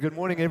Good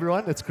morning,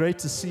 everyone. It's great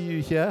to see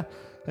you here.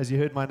 As you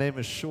heard, my name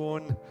is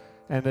Sean,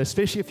 and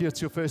especially if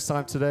it's your first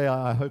time today,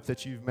 I hope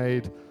that you've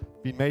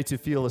been made to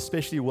feel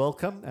especially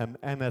welcome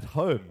and at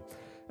home.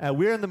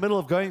 We're in the middle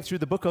of going through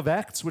the book of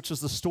Acts, which is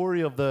the story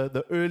of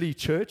the early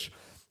church,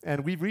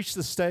 and we've reached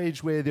the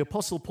stage where the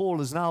Apostle Paul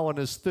is now on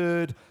his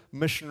third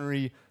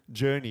missionary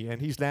journey,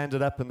 and he's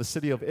landed up in the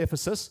city of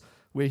Ephesus,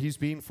 where he's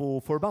been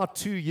for about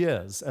 2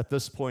 years at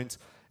this point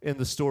in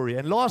the story.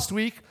 And last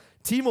week,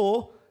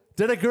 Timur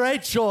did a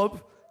great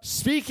job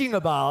speaking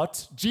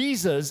about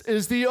Jesus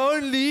is the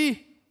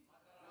only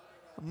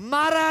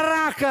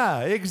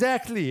Madaraka.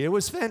 Exactly. It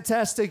was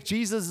fantastic.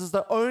 Jesus is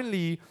the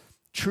only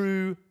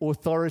true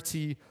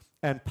authority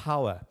and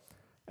power.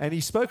 And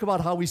he spoke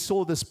about how we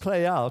saw this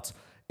play out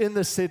in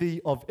the city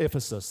of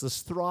Ephesus,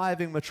 this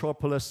thriving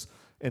metropolis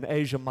in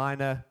Asia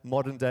Minor,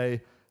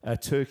 modern-day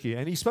Turkey.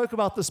 And he spoke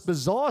about this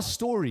bizarre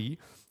story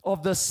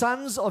of the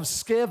sons of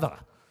Sceva,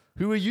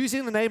 who were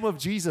using the name of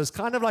Jesus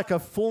kind of like a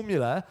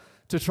formula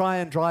to try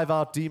and drive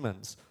out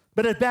demons.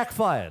 But it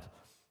backfired,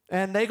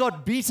 and they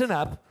got beaten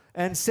up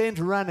and sent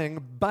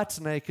running butt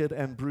naked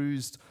and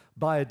bruised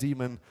by a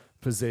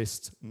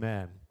demon-possessed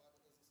man.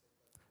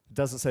 It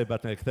doesn't say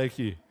butt naked. Thank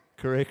you.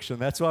 Correction.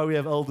 That's why we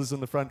have elders in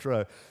the front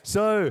row.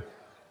 So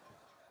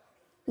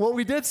what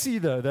we did see,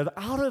 though, that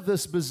out of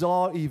this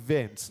bizarre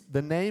event,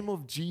 the name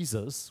of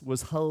Jesus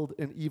was held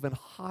in even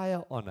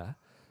higher honor,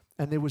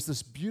 and there was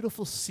this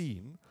beautiful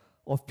scene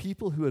of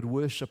people who had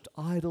worshipped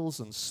idols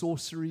and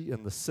sorcery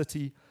in the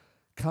city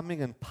coming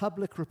in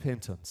public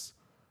repentance,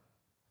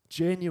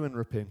 genuine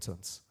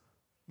repentance,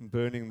 and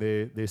burning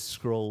their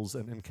scrolls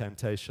and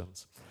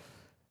incantations.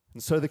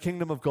 And so the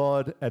kingdom of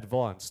God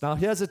advanced. Now,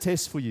 here's a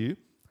test for you,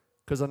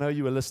 because I know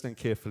you were listening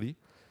carefully.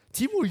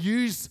 Timur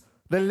used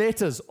the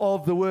letters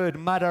of the word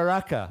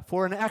Madaraka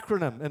for an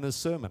acronym in his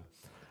sermon.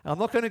 I'm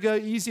not going to go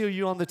easy on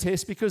you on the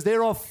test because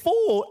there are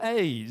 4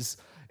 A's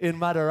in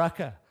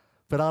Madaraka.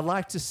 But I'd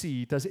like to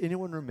see, does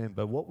anyone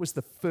remember what was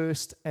the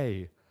first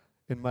A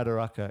in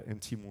Madaraka in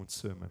Timur's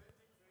sermon?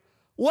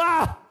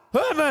 Wow!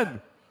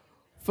 Herman!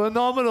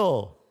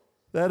 Phenomenal.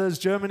 That is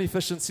German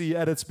efficiency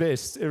at its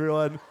best,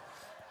 everyone.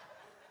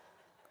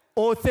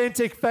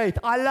 Authentic faith.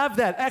 I love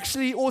that.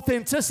 Actually,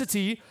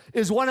 authenticity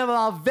is one of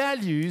our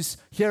values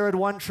here at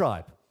One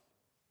Tribe.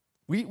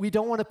 We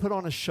don't want to put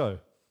on a show.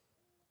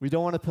 We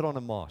don't want to put on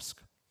a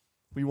mask.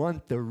 We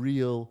want the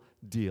real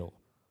deal.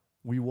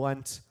 We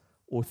want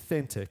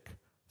authentic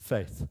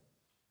faith.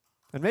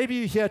 And maybe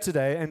you're here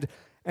today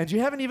and you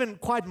haven't even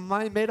quite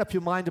made up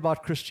your mind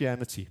about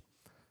Christianity.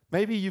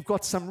 Maybe you've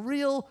got some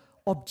real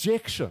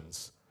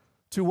objections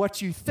to what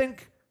you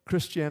think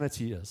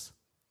Christianity is.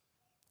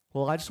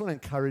 Well, I just want to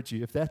encourage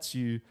you, if that's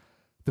you,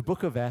 the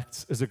book of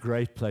Acts is a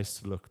great place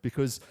to look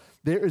because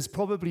there is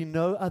probably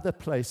no other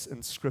place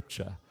in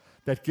Scripture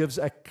that gives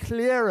a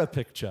clearer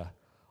picture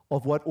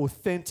of what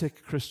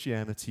authentic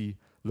Christianity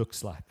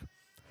looks like.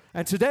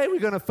 And today we're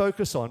going to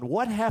focus on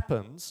what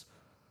happens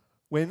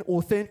when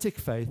authentic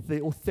faith,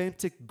 the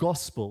authentic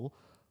gospel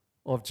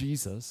of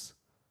Jesus,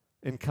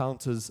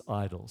 encounters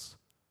idols.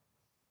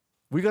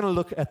 We're going to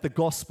look at the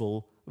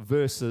gospel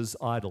versus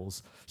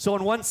idols. So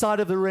on one side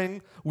of the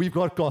ring, we've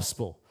got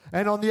gospel.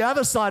 And on the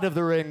other side of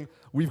the ring,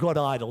 we've got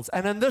idols.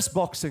 And in this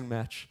boxing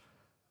match,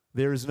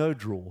 there is no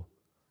draw.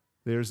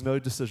 There is no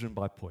decision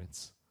by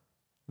points.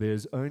 There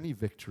is only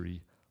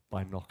victory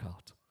by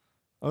knockout.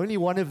 Only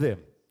one of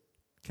them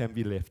can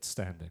be left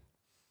standing.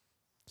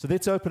 So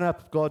let's open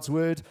up God's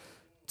Word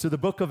to the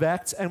book of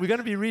Acts, and we're going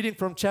to be reading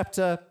from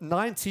chapter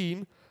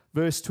 19,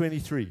 verse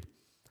 23.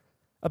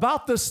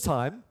 About this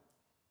time,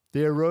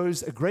 there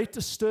arose a great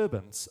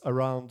disturbance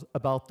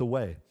about the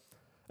way.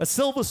 A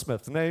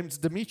silversmith named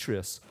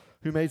Demetrius,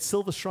 who made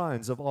silver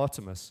shrines of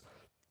Artemis,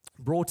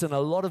 brought in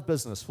a lot of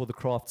business for the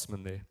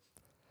craftsmen there.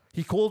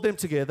 He called them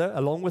together,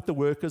 along with the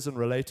workers and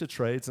related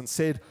trades, and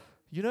said,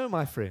 "You know,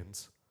 my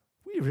friends,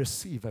 we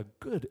receive a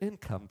good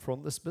income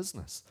from this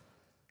business.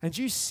 And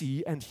you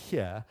see and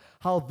hear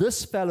how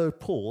this fellow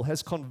Paul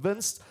has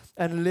convinced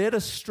and led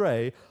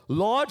astray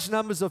large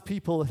numbers of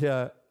people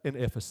here in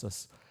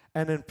Ephesus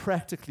and in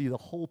practically the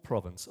whole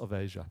province of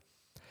Asia.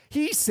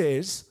 He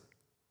says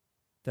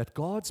that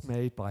gods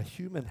made by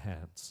human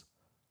hands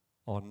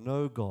are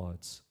no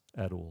gods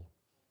at all."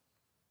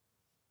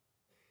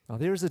 Now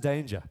there is a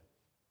danger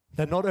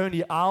that not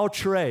only our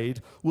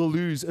trade will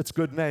lose its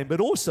good name,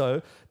 but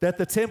also that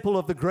the temple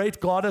of the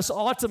great goddess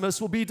Artemis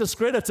will be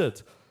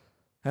discredited,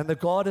 and the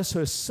goddess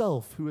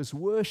herself, who is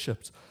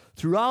worshipped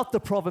throughout the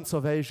province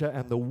of Asia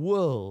and the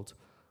world,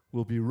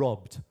 will be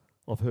robbed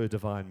of her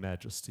divine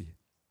majesty.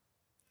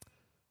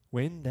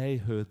 When they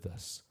heard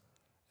this,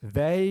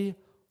 they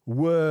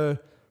were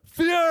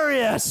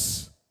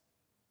furious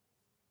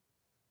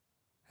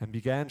and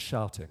began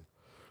shouting,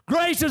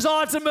 "Great is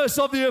Artemis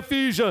of the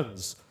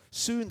Ephesians!"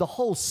 Soon the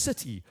whole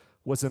city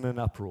was in an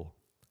uproar.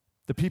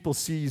 The people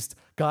seized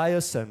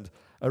Gaius and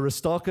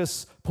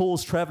Aristarchus,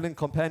 Paul's traveling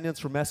companions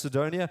from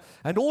Macedonia,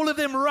 and all of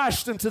them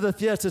rushed into the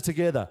theater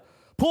together.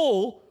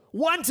 Paul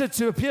wanted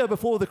to appear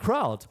before the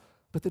crowd,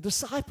 but the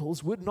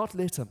disciples would not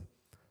let him.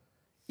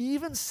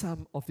 even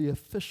some of the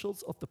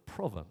officials of the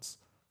province,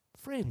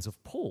 friends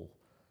of Paul,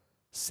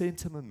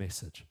 sent him a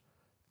message,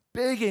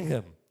 begging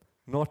him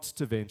not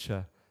to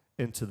venture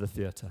into the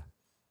theater.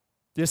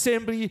 The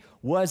assembly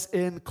was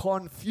in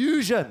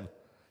confusion.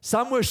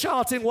 Some were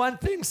shouting one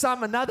thing,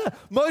 some another.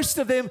 Most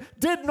of them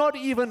did not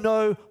even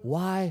know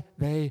why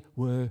they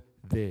were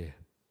there.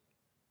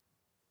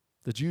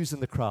 The Jews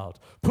in the crowd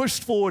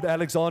pushed forward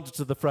Alexander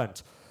to the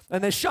front,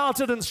 and they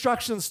shouted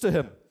instructions to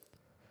him.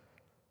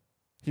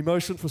 He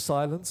motioned for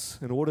silence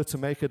in order to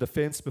make a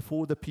defense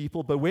before the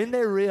people, but when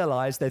they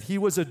realized that he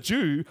was a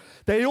Jew,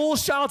 they all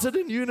shouted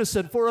in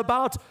unison for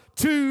about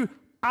 2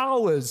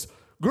 hours,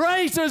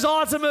 "Great is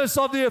Artemis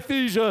of the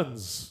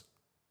Ephesians!"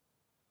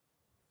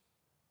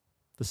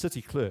 The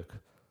city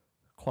clerk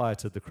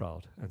quieted the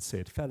crowd and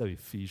said, "Fellow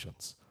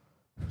Ephesians,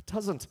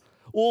 doesn't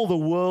all the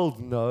world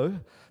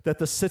know that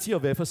the city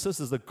of Ephesus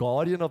is the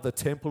guardian of the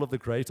temple of the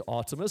great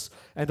Artemis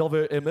and of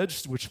her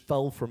image which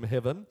fell from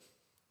heaven?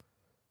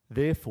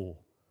 Therefore,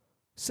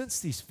 since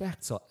these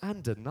facts are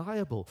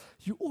undeniable,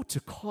 you ought to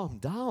calm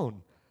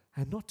down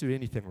and not do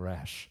anything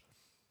rash.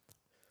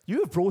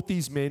 You have brought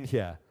these men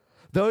here,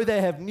 though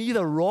they have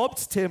neither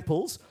robbed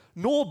temples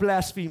nor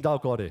blasphemed our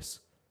goddess.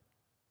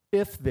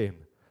 If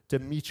then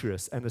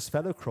Demetrius and his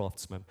fellow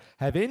craftsmen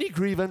have any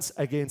grievance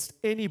against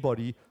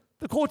anybody,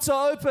 the courts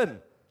are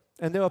open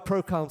and there are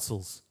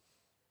proconsuls.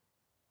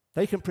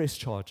 They can press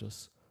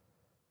charges.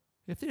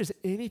 If there's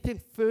anything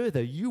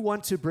further you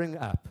want to bring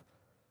up,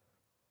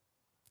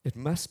 it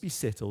must be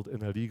settled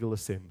in a legal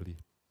assembly.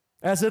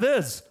 As it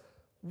is,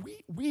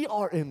 we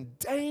are in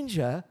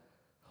danger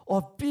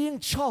of being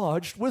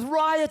charged with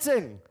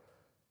rioting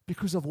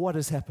because of what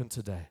has happened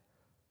today.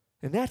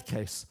 In that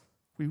case,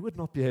 we would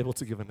not be able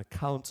to give an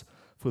account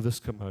for this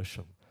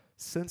commotion,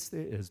 since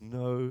there is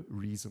no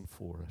reason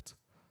for it."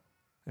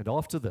 And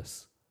after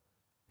this,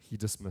 he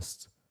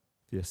dismissed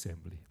the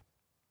assembly.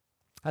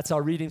 That's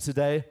our reading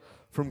today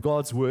from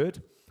God's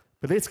Word.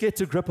 But let's get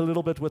to grip a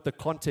little bit with the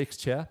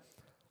context here.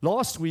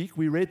 Last week,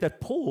 we read that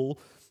Paul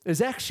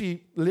is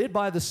actually led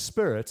by the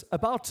Spirit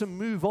about to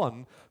move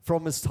on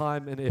from his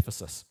time in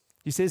Ephesus.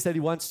 He says that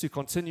he wants to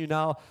continue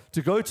now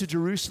to go to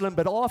Jerusalem,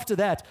 but after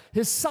that,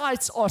 his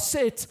sights are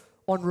set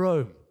on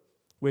Rome,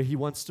 where he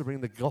wants to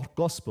bring the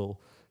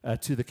gospel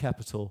to the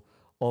capital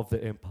of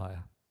the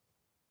empire.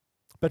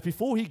 But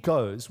before he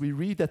goes, we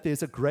read that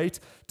there's a great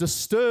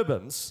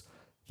disturbance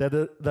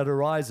that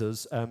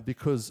arises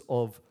because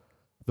of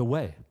the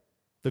way,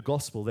 the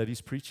gospel that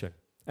he's preaching.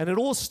 And it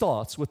all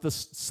starts with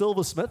this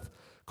silversmith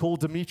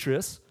called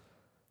Demetrius,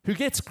 who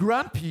gets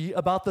grumpy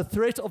about the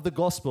threat of the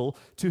gospel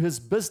to his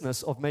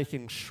business of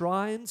making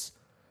shrines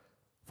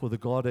for the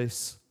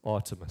goddess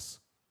Artemis.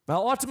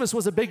 Now, Artemis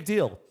was a big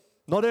deal,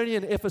 not only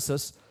in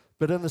Ephesus,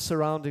 but in the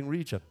surrounding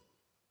region.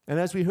 And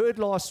as we heard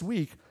last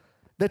week,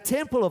 the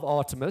temple of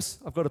Artemis,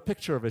 I've got a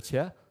picture of it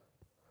here,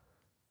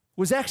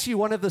 was actually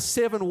one of the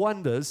 7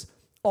 wonders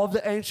of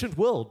the ancient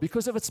world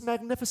because of its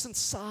magnificent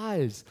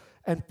size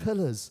and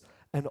pillars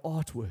and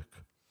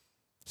artwork.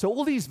 So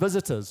all these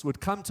visitors would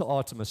come to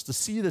Artemis to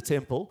see the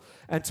temple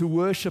and to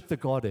worship the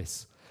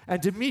goddess.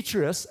 And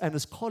Demetrius and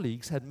his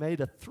colleagues had made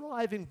a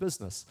thriving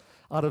business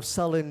out of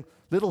selling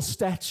little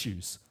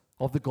statues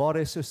of the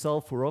goddess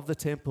herself or of the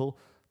temple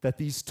that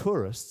these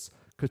tourists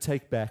could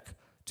take back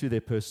to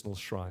their personal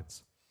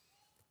shrines.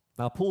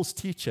 Now, Paul's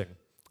teaching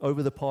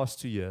over the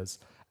past 2 years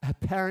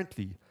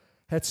apparently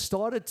had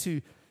started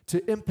to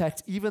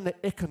impact even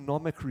the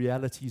economic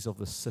realities of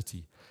the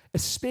city,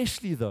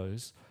 especially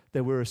those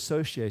that were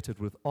associated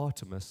with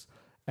Artemis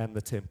and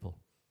the temple.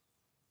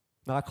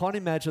 Now, I can't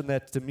imagine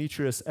that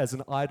Demetrius, as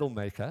an idol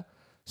maker,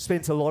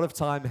 spent a lot of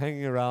time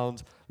hanging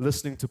around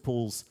listening to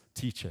Paul's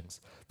teachings.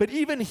 But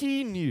even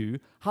he knew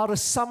how to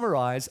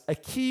summarize a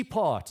key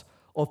part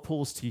of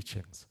Paul's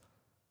teachings.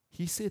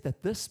 He said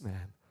that this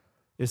man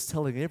is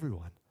telling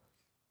everyone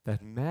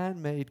that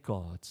man-made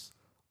gods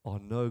are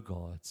no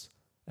gods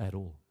at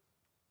all.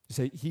 You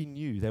see, he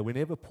knew that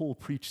whenever Paul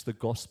preached the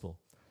gospel,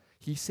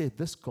 he said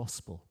this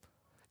gospel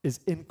is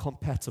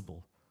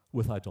incompatible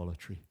with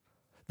idolatry.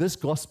 This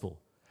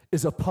gospel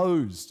is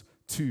opposed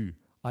to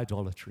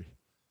idolatry.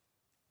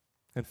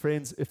 And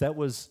friends, if that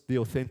was the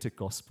authentic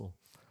gospel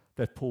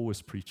that Paul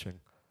was preaching,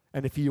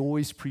 and if he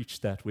always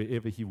preached that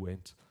wherever he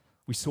went,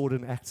 we saw it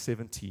in Acts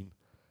 17,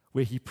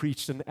 where he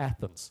preached in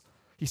Athens.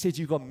 He said,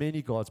 "You've got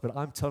many gods, but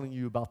I'm telling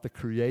you about the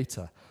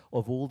creator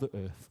of all the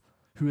earth,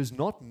 who is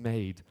not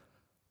made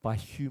by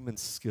human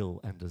skill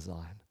and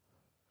design."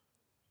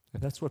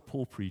 And that's what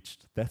Paul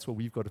preached. That's what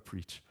we've got to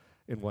preach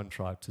in One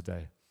Tribe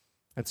today.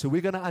 And so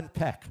we're going to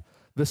unpack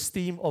this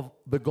theme of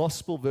the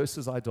gospel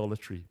versus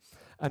idolatry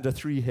under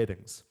 3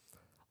 headings.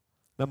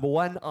 Number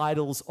 1,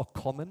 idols are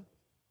common.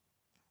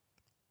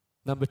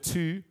 Number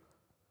 2,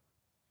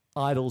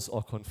 idols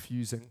are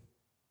confusing.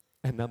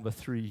 And number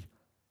 3,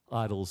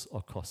 idols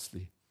are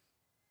costly.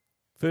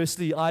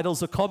 Firstly,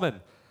 idols are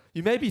common.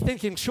 You may be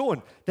thinking,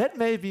 Sean, that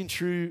may have been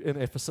true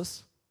in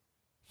Ephesus,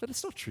 but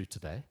it's not true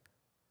today.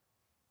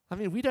 I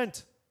mean, we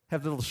don't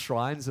have little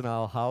shrines in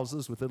our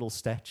houses with little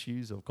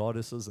statues of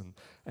goddesses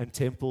and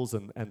temples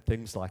and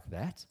things like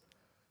that.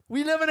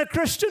 We live in a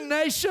Christian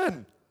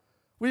nation.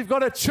 We've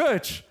got a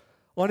church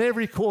on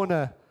every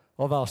corner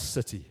of our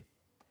city.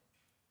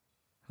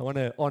 I want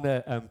to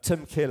honor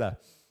Tim Keller,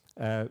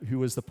 who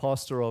was the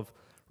pastor of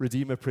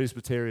Redeemer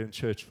Presbyterian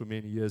Church for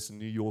many years in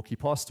New York. He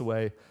passed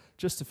away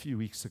just a few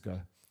weeks ago.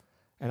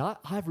 And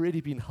I've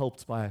really been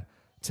helped by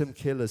Tim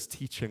Keller's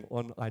teaching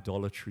on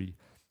idolatry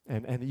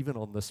and even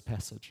on this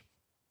passage.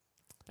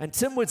 And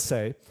Tim would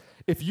say,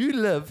 if you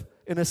live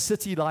in a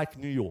city like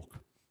New York,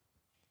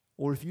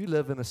 or if you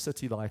live in a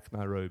city like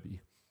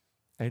Nairobi,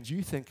 and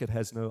you think it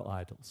has no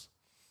idols,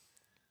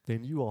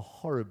 then you are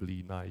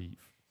horribly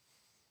naive.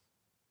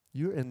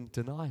 You're in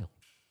denial.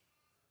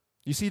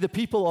 You see, the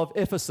people of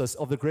Ephesus,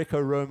 of the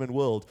Greco-Roman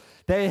world,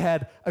 they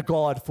had a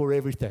god for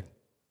everything.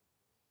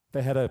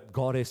 They had a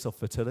goddess of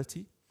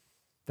fertility.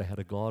 They had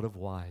a god of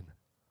wine.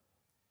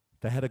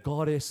 They had a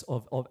goddess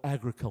of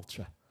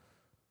agriculture.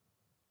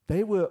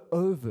 They were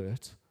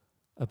overt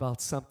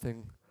about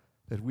something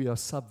that we are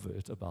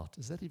subvert about.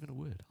 Is that even a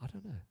word? I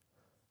don't know.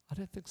 I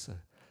don't think so.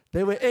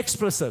 They were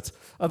explicit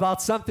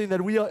about something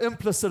that we are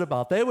implicit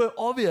about. They were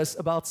obvious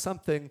about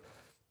something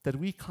that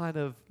we kind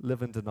of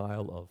live in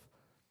denial of.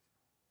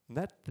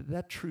 And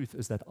that truth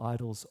is that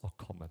idols are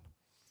common.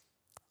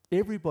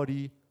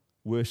 Everybody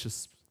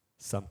worships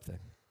something.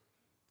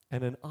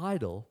 And an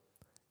idol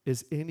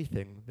is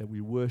anything that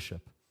we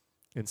worship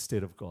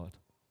instead of God.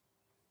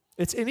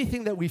 It's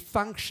anything that we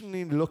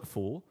functionally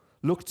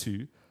look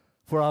to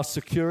for our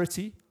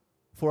security,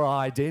 for our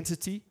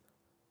identity,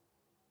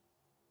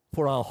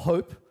 for our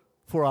hope,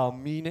 for our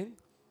meaning,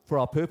 for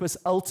our purpose,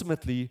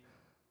 ultimately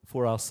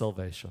for our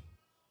salvation.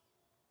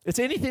 It's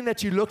anything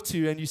that you look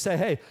to and you say,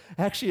 hey,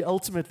 actually,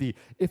 ultimately,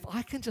 if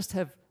I can just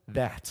have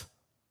that,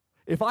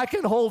 if I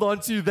can hold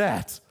on to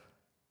that,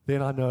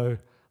 then I know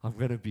I'm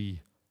going to be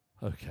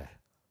okay.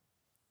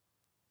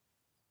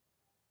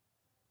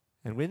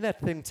 And when that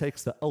thing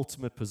takes the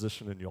ultimate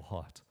position in your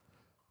heart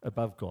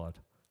above God,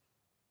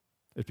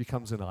 it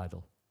becomes an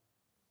idol.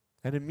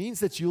 And it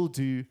means that you'll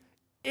do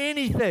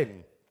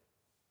anything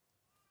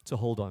to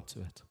hold on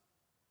to it.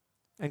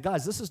 And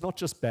guys, this is not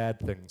just bad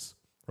things,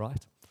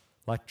 right?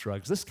 Like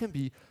drugs. This can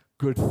be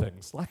good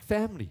things, like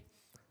family.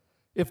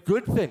 If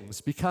good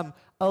things become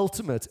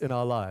ultimate in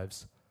our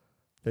lives,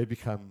 they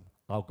become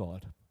our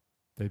God.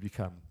 They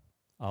become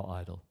our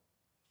idol.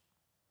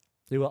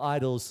 There were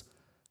idols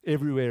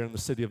everywhere in the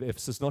city of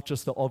Ephesus, not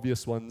just the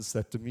obvious ones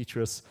that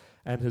Demetrius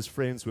and his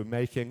friends were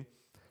making.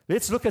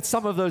 Let's look at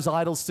some of those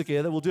idols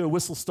together. We'll do a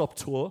whistle-stop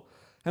tour,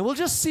 and we'll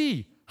just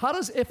see, how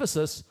does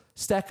Ephesus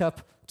stack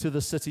up to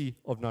the city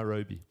of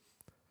Nairobi?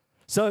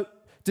 So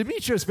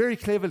Demetrius, very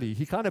cleverly,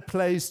 he kind of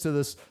plays to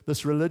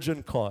this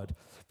religion card.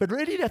 But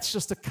really, that's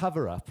just a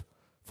cover-up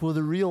for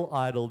the real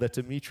idol that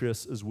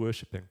Demetrius is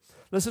worshiping.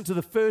 Listen to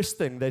the first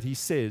thing that he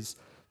says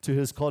to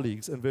his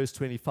colleagues in verse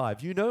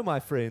 25. You know, my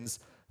friends,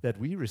 that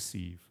we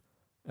receive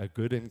a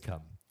good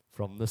income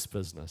from this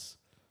business.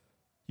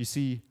 You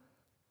see,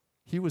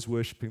 he was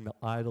worshiping the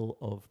idol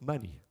of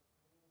money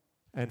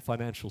and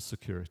financial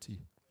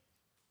security.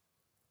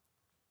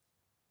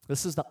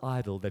 This is the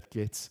idol that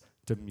gets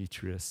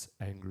Demetrius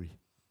angry.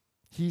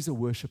 He's a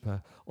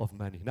worshiper of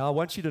money. Now, I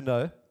want you to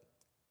know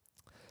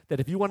that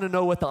if you want to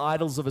know what the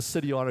idols of a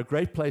city are, a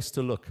great place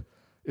to look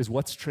is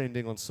what's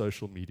trending on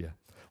social media,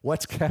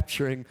 what's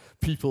capturing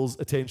people's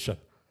attention.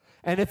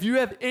 And if you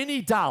have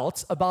any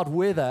doubts about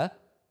whether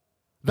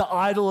the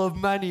idol of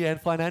money and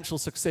financial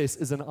success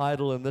is an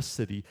idol in this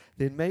city,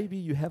 then maybe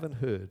you haven't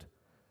heard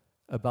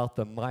about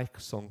the Mike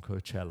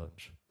Sonko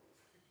Challenge.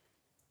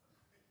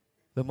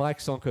 The Mike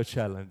Sonko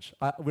Challenge.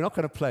 We're not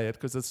going to play it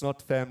because it's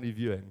not family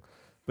viewing,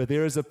 but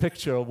there is a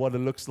picture of what it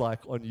looks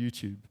like on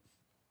YouTube.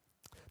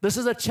 This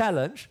is a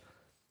challenge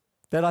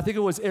that I think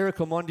it was Eric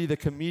Omondi, the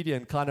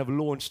comedian, kind of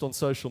launched on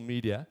social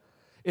media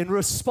in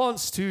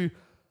response to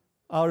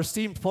our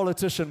esteemed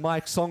politician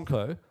Mike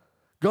Sonko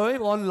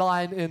going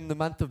online in the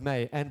month of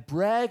May and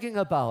bragging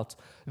about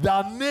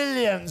the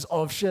millions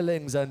of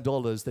shillings and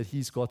dollars that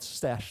he's got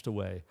stashed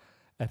away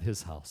at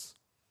his house.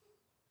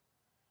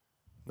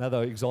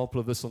 Another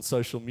example of this on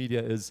social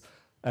media is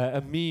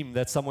a meme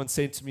that someone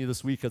sent to me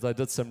this week as I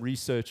did some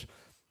research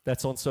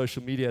that's on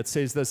social media. It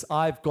says this: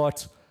 I've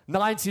got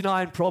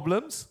 99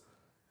 problems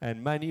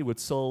and money would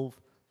solve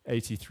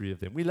 83 of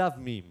them. We love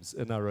memes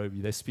in Nairobi.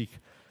 They speak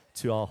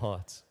to our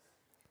hearts.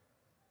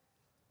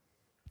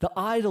 The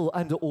idol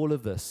under all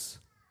of this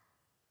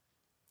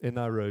in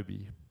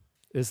Nairobi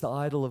is the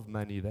idol of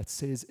money that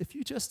says, if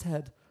you just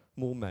had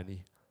more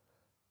money,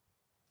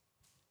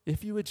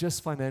 if you were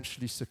just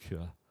financially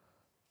secure,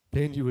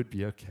 then you would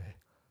be okay.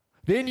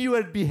 Then you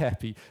would be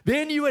happy.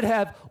 Then you would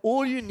have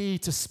all you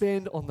need to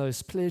spend on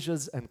those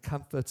pleasures and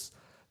comforts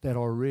that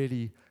are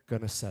really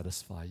going to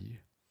satisfy you.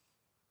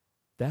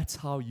 That's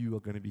how you are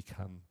going to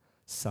become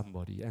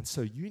somebody. And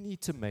so you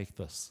need to make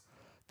this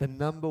the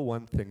number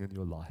one thing in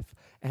your life.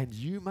 And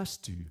you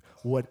must do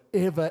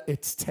whatever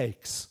it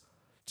takes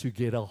to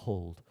get a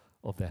hold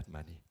of that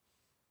money.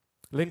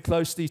 Linked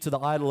closely to the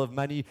idol of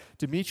money,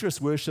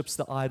 Demetrius worships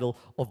the idol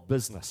of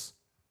business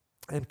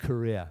and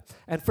career.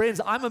 And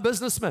friends, I'm a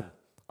businessman.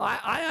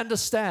 I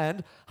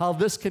understand how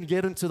this can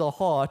get into the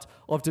heart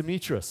of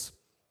Demetrius.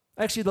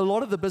 Actually, a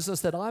lot of the business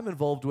that I'm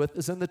involved with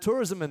is in the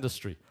tourism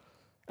industry.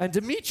 And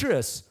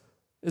Demetrius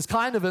is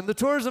kind of in the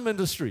tourism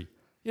industry.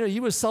 You know, he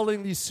was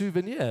selling these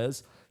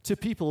souvenirs to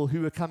people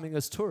who were coming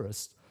as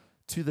tourists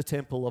to the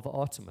temple of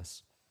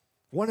Artemis,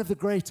 one of the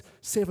great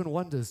 7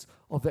 wonders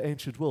of the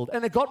ancient world.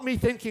 And it got me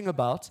thinking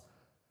about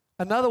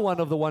another one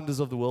of the wonders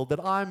of the world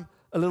that I'm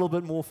a little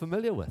bit more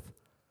familiar with.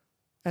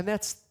 And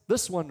that's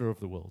this wonder of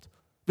the world,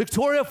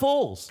 Victoria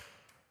Falls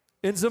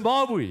in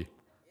Zimbabwe.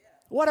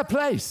 What a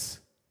place.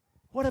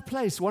 What a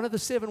place. One of the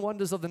 7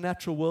 wonders of the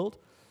natural world.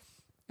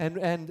 And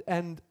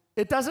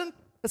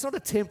it's not a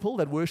temple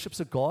that worships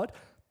a god,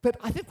 but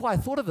I think why I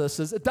thought of this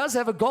is it does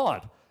have a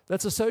god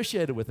that's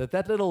associated with it.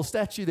 That little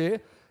statue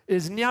there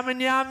is Nyama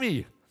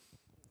Nyami.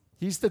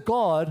 He's the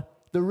god,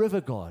 the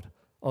river god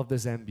of the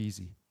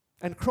Zambezi.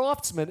 And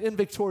craftsmen in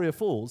Victoria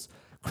Falls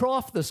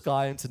craft this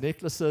guy into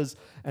necklaces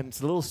and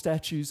into little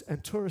statues,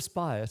 and tourists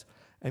buy it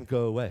and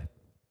go away.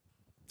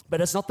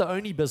 But it's not the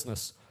only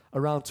business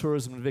around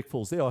tourism in Vic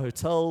Falls. There are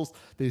hotels,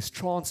 there's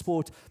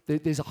transport,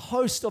 there's a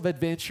host of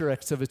adventure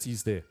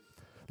activities there.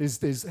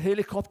 There's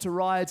helicopter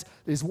rides,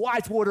 there's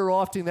whitewater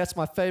rafting, that's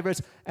my favorite,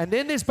 and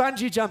then there's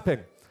bungee jumping.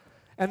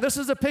 And this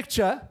is a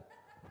picture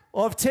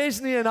of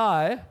Tesney and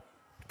I.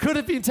 Could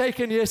have been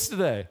taken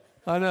yesterday.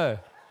 I know.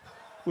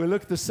 We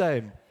look the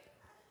same.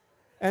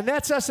 And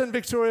that's us in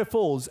Victoria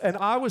Falls. And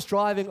I was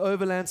driving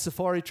overland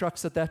safari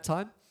trucks at that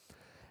time.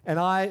 And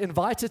I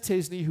invited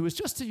Tesney, who was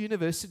just a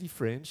university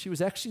friend. She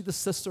was actually the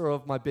sister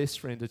of my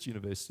best friend at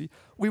university.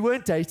 We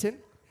weren't dating,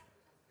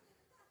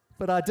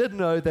 but I did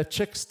know that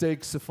chicks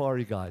dig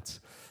safari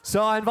guides.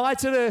 So I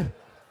invited her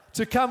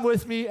to come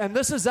with me, and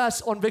this is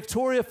us on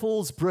Victoria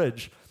Falls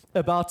Bridge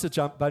about to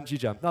bungee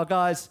jump. Now,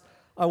 guys,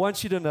 I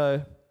want you to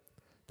know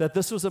that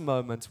this was a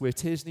moment where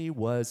Tesney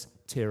was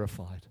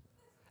terrified.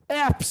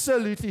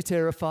 Absolutely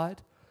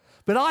terrified.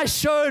 But I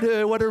showed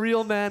her what a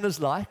real man is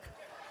like.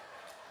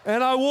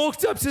 And I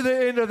walked up to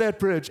the end of that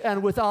bridge,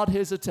 and without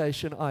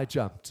hesitation, I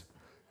jumped.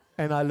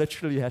 And I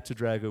literally had to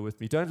drag her with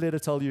me. Don't let her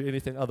tell you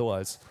anything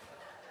otherwise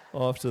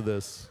after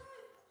this.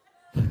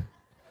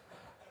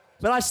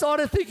 But I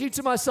started thinking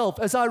to myself,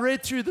 as I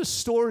read through this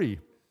story,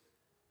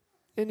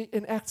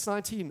 in Acts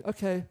 19,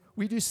 okay,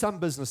 we do some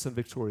business in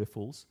Victoria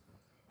Falls.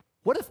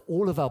 What if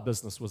all of our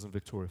business was in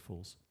Victoria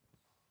Falls?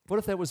 What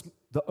if that was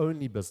the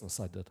only business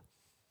I did?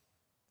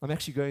 I'm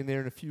actually going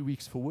there in a few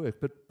weeks for work,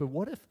 but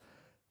what if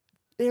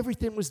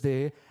everything was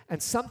there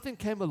and something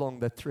came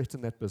along that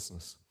threatened that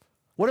business?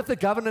 What if the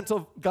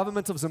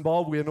government of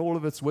Zimbabwe in all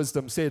of its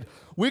wisdom said,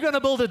 we're going to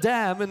build a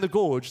dam in the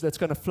gorge that's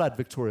going to flood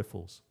Victoria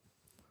Falls?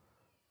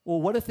 Or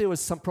what if there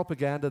was some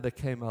propaganda that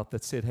came out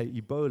that said, hey,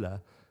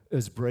 Ebola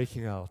is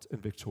breaking out in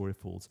Victoria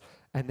Falls,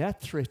 and that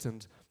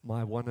threatened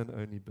my one and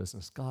only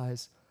business?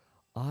 Guys,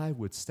 I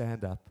would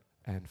stand up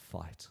and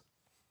fight.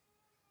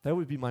 That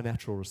would be my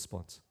natural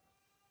response.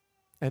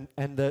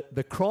 And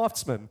the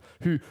craftsmen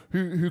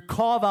who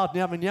carve out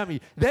Nyama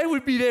Nyami, they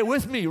would be there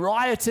with me,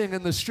 rioting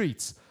in the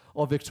streets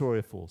of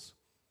Victoria Falls.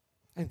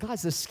 And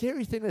guys, the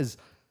scary thing is,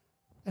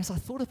 as I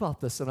thought about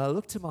this and I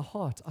looked to my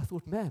heart, I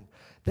thought, man,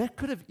 that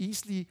could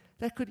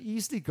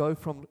easily go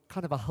from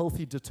kind of a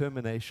healthy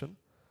determination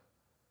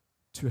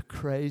to a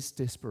crazed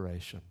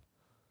desperation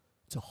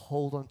to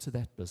hold on to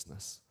that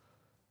business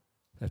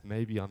that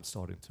maybe I'm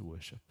starting to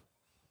worship.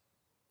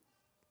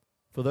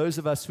 For those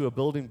of us who are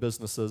building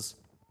businesses,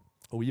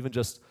 or even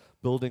just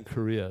building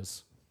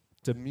careers,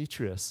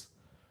 Demetrius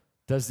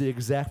does the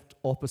exact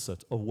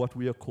opposite of what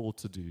we are called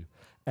to do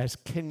as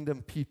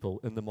kingdom people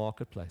in the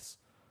marketplace.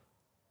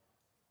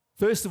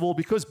 First of all,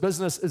 because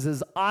business is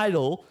his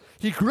idol,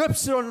 he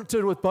grips onto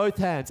it with both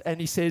hands and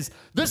he says,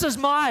 this is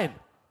mine.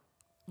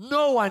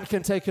 No one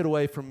can take it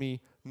away from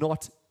me,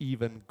 not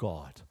even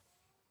God.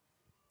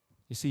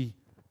 You see,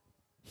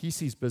 he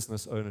sees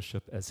business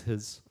ownership as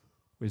his,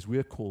 whereas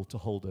we're called to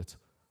hold it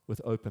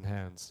with open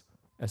hands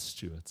as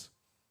stewards.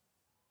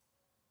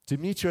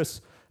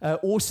 Demetrius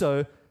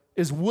also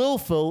is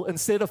willful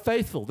instead of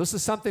faithful. This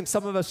is something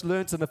some of us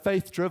learned in the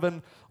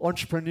faith-driven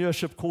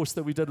entrepreneurship course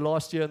that we did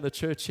last year in the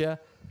church here.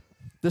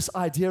 This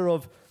idea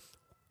of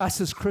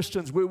us as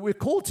Christians, we're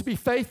called to be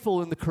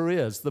faithful in the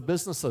careers, the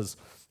businesses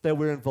that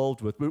we're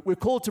involved with. We're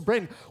called to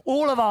bring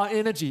all of our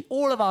energy,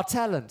 all of our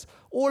talent,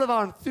 all of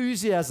our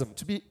enthusiasm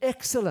to be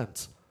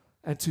excellent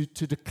and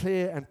to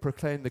declare and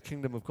proclaim the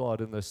kingdom of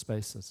God in those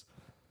spaces.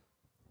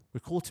 We're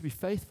called to be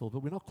faithful, but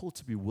we're not called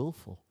to be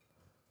willful.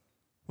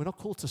 We're not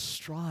called to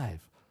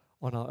strive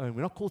on our own.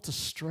 We're not called to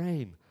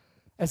strain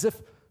as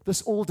if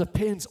this all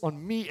depends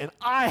on me and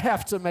I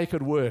have to make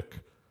it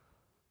work.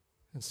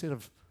 Instead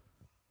of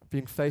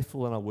being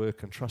faithful in our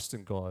work and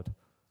trusting God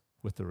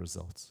with the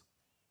results.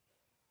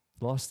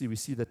 Lastly, we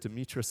see that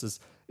Demetrius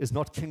is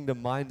not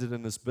kingdom-minded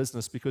in his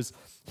business because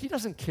he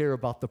doesn't care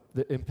about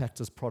the impact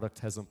his product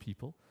has on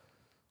people.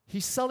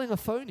 He's selling a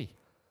phony.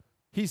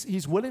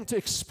 He's willing to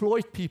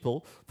exploit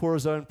people for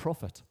his own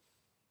profit.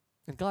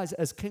 And guys,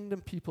 as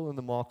kingdom people in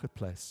the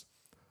marketplace,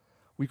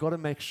 we got to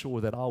make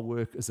sure that our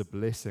work is a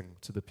blessing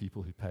to the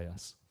people who pay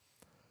us.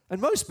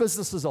 And most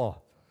businesses are.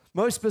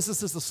 Most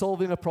businesses are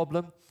solving a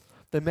problem.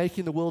 They're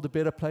making the world a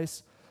better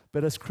place.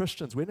 But as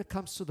Christians, when it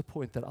comes to the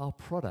point that our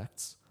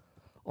products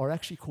are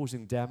actually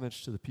causing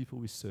damage to the people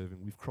we're serving,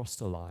 we've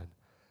crossed a line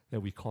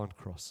that we can't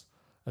cross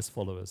as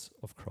followers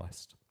of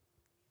Christ.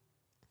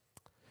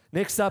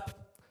 Next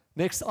up,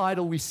 next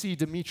idol we see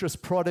Demetrius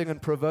prodding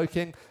and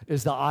provoking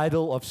is the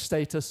idol of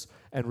status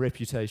and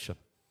reputation.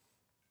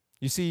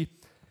 You see,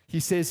 he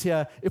says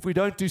here, if we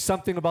don't do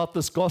something about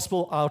this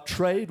gospel, our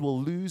trade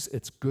will lose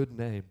its good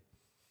name.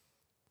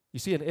 You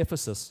see, in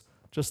Ephesus,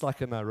 just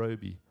like in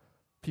Nairobi,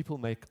 people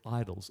make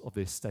idols of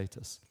their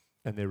status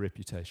and their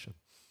reputation.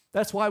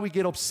 That's why we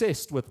get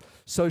obsessed with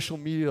social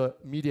media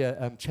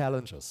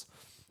challenges.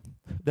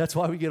 That's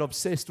why we get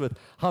obsessed with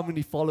how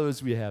many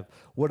followers we have.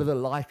 What are the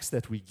likes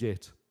that we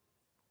get?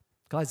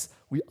 Guys,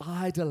 we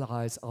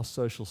idolize our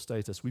social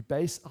status. We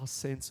base our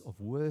sense of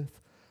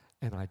worth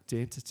and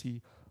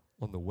identity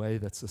on the way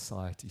that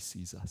society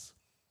sees us.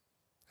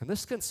 And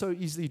this can so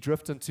easily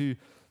drift into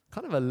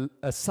kind of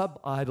a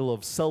sub-idol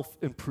of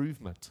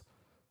self-improvement.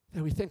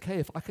 That we think, hey,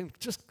 if I can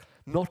just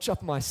notch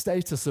up my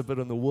status a bit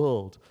in the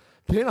world,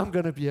 then I'm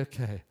going to be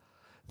okay.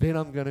 Then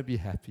I'm going to be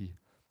happy.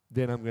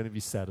 Then I'm going to be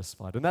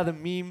satisfied. Another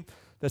meme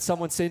that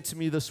someone sent to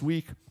me this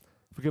week,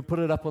 if we can put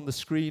it up on the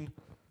screen,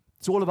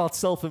 it's all about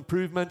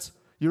self-improvement.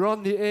 You're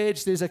on the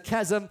edge. There's a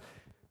chasm.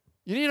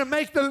 You need to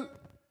make the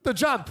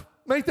jump.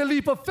 Make the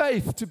leap of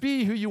faith to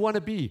be who you want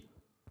to be.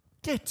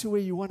 Get to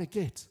where you want to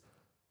get.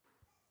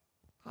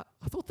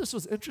 I thought this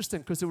was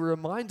interesting because it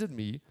reminded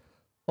me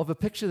of a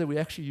picture that we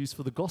actually use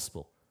for the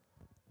gospel,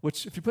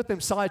 which if you put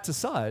them side to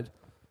side,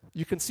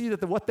 you can see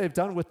that what they've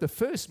done with the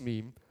first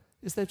meme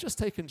is they've just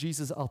taken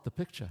Jesus out the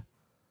picture.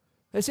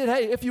 They said,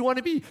 hey, if you want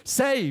to be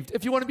saved,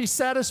 if you want to be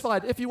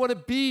satisfied, if you want to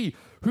be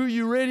who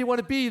you really want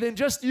to be, then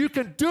just you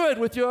can do it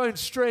with your own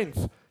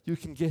strength. You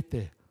can get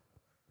there.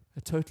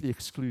 It totally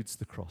excludes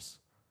the cross.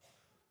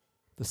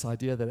 This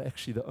idea that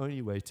actually the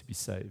only way to be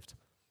saved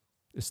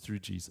is through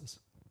Jesus.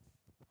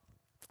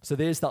 So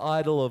there's the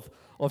idol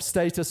of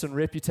status and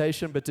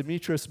reputation, but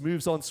Demetrius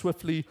moves on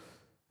swiftly,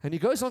 and he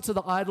goes on to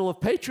the idol of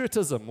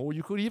patriotism, or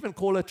you could even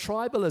call it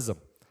tribalism.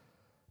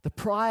 The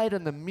pride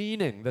and the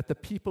meaning that the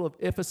people of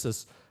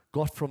Ephesus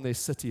got from their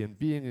city and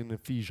being an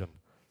Ephesian.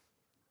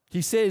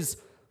 He says,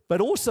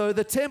 but also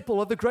the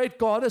temple of the great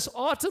goddess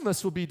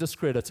Artemis will be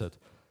discredited.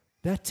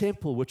 That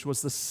temple which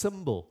was the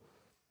symbol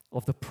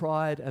of the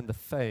pride and the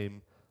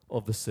fame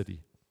of the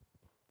city.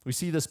 We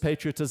see this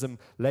patriotism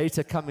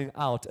later coming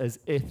out as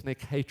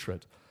ethnic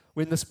hatred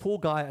when this poor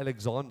guy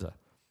Alexander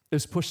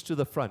is pushed to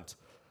the front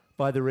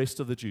by the rest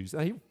of the Jews.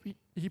 Now,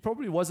 he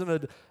probably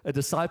wasn't a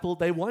disciple.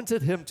 They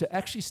wanted him to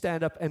actually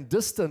stand up and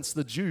distance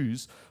the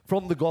Jews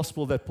from the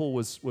gospel that Paul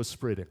was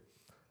spreading.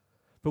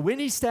 But when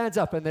he stands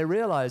up and they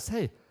realize,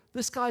 hey,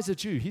 this guy's a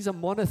Jew. He's a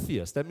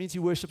monotheist. That means he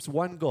worships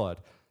one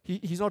God.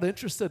 He's not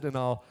interested in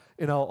our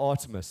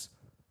Artemis.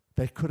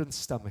 They couldn't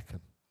stomach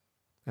him.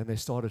 And they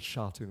started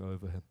shouting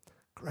over him.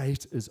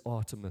 Great is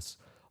Artemis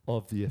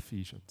of the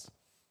Ephesians.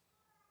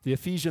 The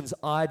Ephesians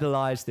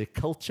idolized their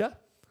culture,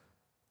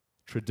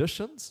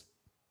 traditions,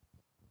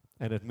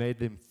 and it made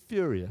them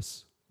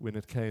furious when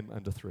it came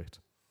under threat.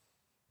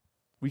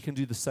 We can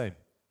do the same.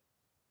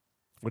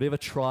 Whatever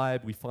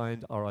tribe we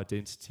find our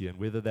identity in,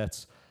 whether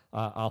that's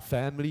our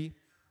family,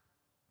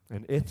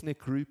 an ethnic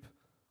group,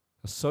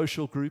 a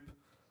social group,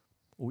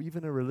 or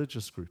even a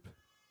religious group,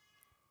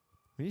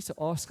 we need to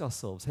ask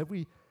ourselves, have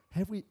we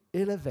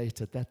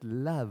elevated that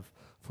love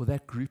for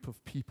that group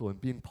of people and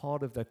being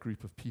part of that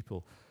group of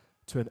people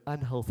to an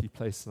unhealthy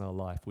place in our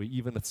life where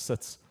even it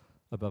sits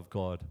above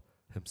God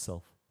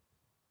himself?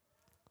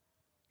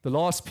 The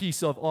last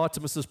piece of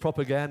Artemis's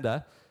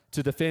propaganda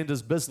to defend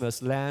his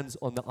business lands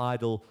on the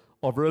idol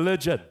of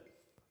religion.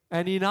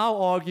 And he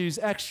now argues,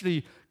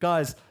 actually,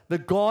 guys, the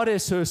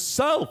goddess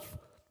herself,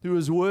 who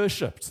is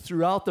worshipped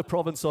throughout the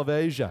province of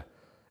Asia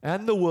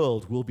and the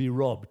world, will be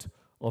robbed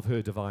of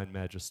her divine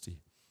majesty.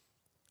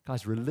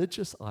 Guys,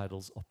 religious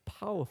idols are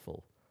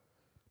powerful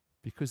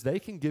because they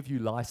can give you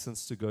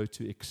license to go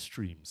to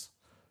extremes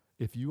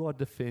if you are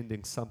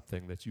defending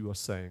something that you are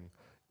saying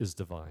is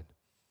divine.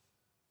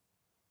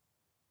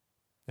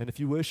 And if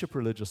you worship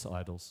religious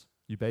idols,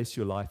 you base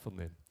your life on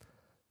them,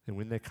 and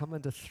when they come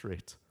under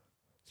threat,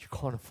 you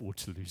can't afford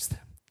to lose them.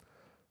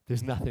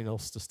 There's nothing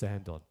else to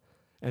stand on.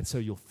 And so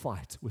you'll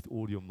fight with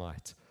all your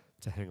might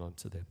to hang on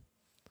to them.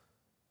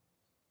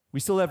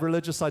 We still have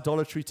religious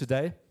idolatry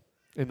today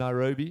in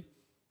Nairobi.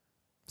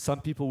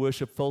 Some people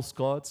worship false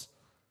gods.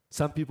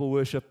 Some people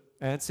worship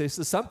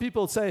ancestors. Some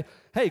people say,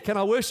 hey, can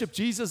I worship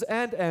Jesus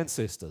and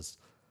ancestors?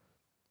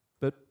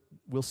 But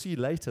we'll see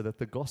later that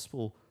the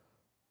gospel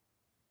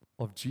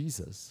of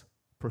Jesus,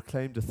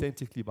 proclaimed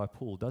authentically by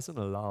Paul, doesn't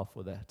allow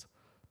for that.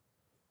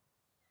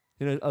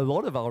 You know, a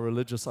lot of our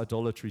religious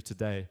idolatry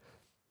today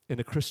in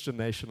a Christian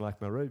nation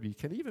like Nairobi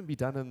can even be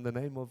done in the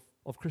name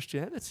of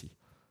Christianity.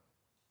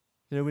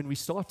 You know, when we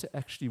start to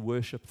actually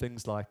worship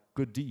things like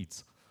good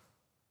deeds,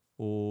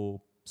 or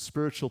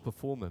spiritual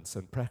performance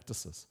and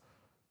practices,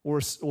 or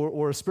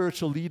a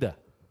spiritual leader,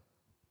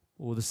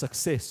 or the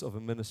success of a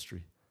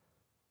ministry.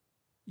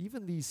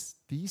 Even these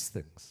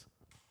things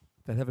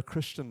that have a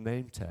Christian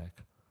name tag,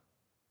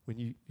 when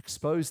you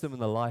expose them in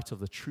the light of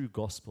the true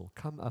gospel,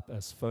 come up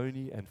as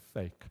phony and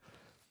fake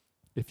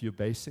if you're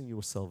basing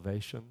your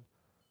salvation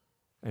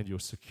and your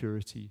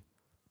security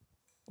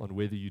on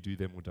whether you do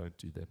them or don't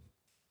do them,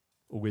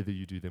 or whether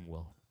you do them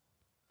well.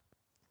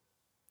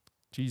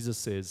 Jesus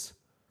says,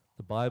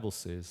 the Bible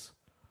says,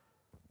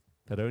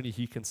 that only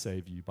He can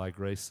save you by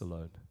grace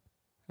alone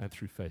and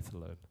through faith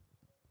alone.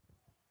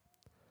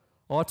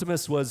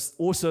 Artemis was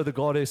also the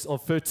goddess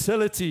of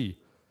fertility,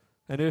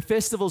 and her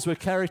festivals were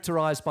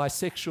characterized by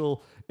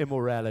sexual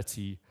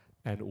immorality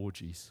and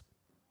orgies.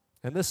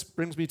 And this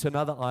brings me to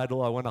another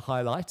idol I want to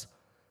highlight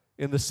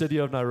in the city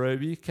of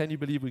Nairobi. Can you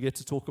believe we get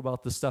to talk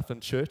about this stuff in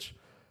church?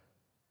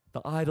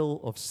 The idol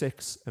of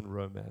sex and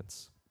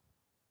romance.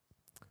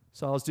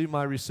 So I was doing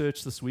my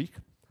research this week,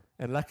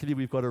 and luckily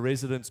we've got a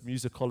resident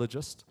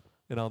musicologist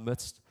in our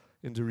midst,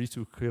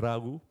 Indiritu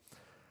Kiragu.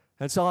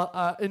 And so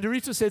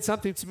Indiritu said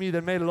something to me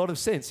that made a lot of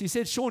sense. He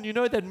said, Sean, you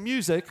know that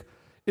music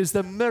is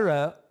the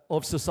mirror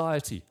of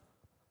society.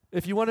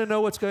 If you want to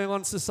know what's going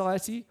on in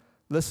society,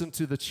 listen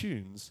to the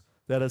tunes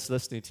that it's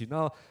listening to.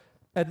 Now,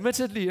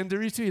 admittedly,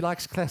 Indiritu, he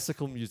likes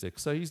classical music,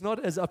 so he's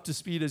not as up to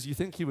speed as you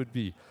think he would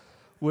be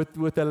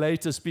with the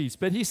latest beats.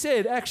 But he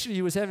said, actually,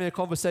 he was having a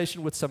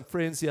conversation with some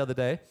friends the other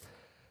day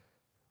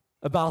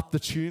about the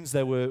tunes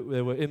that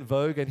were in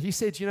vogue, and he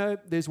said, you know,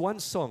 there's one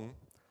song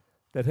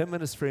that him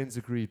and his friends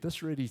agreed,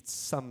 this really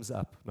sums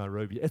up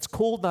Nairobi. It's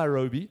called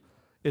Nairobi.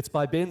 It's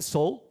by Ben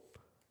Soul,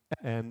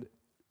 and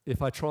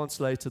if I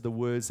translated the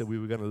words that we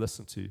were going to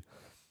listen to,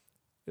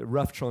 a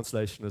rough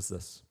translation is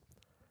this: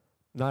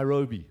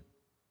 Nairobi,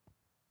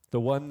 the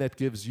one that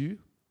gives you,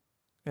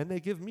 and they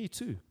give me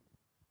too.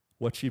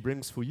 What she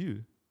brings for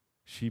you,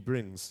 she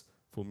brings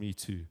for me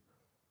too.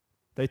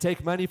 They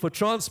take money for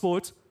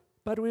transport,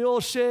 but we all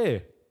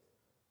share.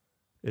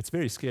 It's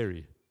very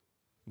scary,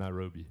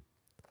 Nairobi.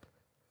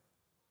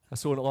 I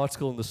saw an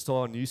article in the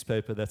Star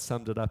newspaper that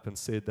summed it up and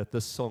said that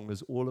this song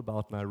is all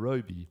about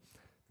Nairobi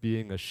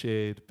being a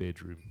shared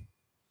bedroom.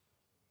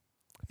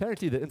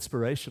 Apparently, the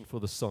inspiration for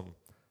the song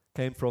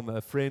came from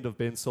a friend of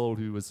Ben Soul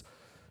who was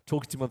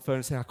talking to him on the phone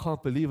and saying, I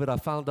can't believe it, I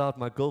found out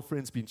my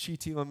girlfriend's been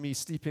cheating on me,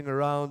 sleeping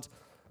around.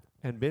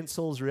 And Ben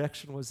Soul's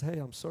reaction was, hey,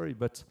 I'm sorry,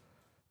 but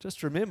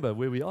just remember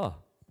where we are.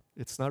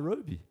 It's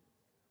Nairobi.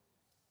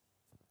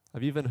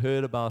 I've even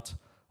heard about,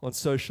 on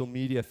social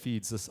media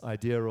feeds, this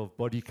idea of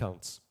body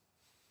counts.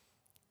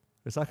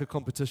 It's like a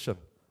competition.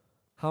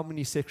 How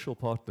many sexual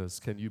partners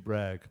can you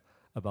brag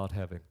about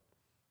having?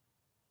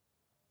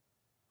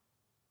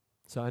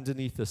 So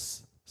underneath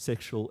this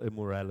sexual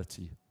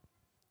immorality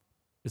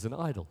is an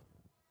idol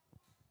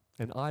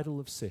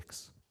of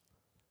sex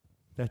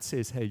that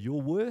says, hey,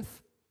 your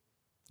worth,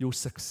 your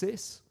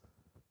success,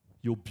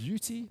 your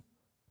beauty,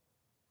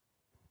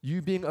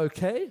 you being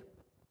okay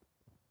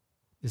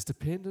is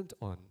dependent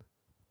on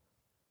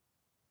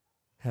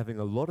having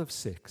a lot of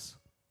sex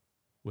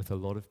with a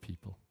lot of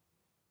people.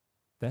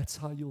 That's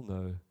how you'll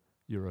know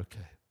you're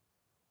okay.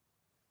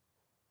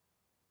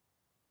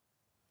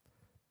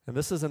 And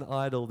this is an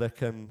idol that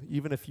can,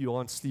 even if you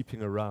aren't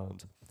sleeping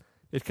around,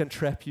 it can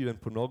trap you in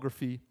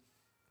pornography.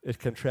 It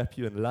can trap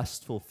you in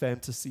lustful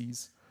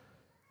fantasies.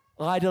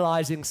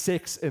 Idolizing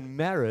sex in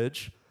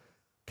marriage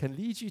can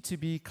lead you to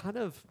be kind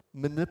of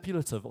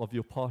manipulative of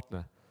your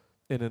partner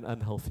in an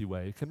unhealthy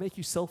way. It can make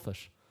you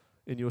selfish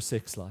in your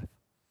sex life.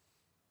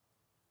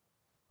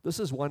 This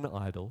is one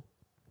idol.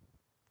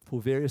 For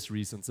various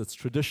reasons, it's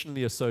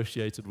traditionally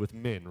associated with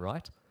men,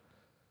 right?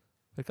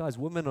 But guys,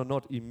 women are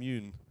not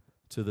immune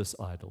to this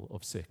idol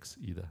of sex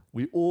either.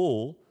 We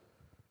all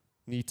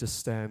need to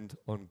stand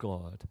on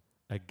guard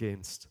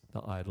against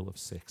the idol of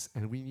sex,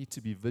 and we need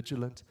to be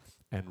vigilant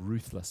and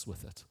ruthless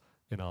with it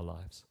in our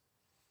lives.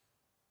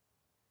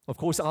 Of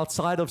course,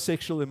 outside of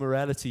sexual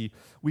immorality,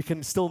 we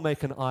can still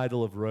make an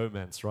idol of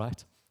romance,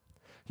 right?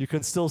 You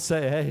can still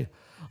say, hey,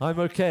 I'm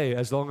okay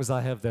as long as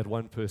I have that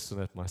one person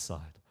at my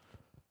side.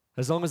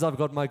 As long as I've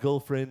got my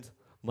girlfriend,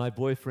 my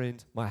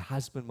boyfriend, my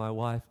husband, my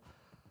wife,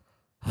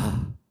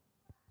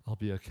 I'll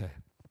be okay.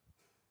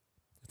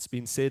 It's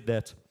been said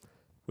that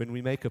when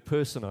we make a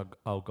person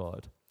our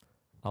God,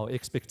 our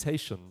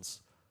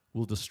expectations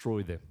will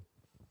destroy them,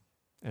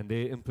 and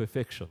their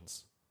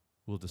imperfections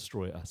will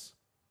destroy us.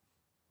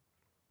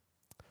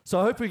 So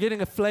I hope we're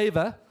getting a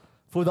flavor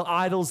for the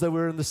idols that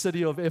were in the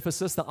city of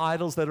Ephesus, the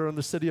idols that are in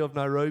the city of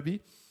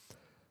Nairobi.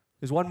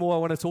 There's one more I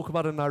want to talk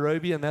about in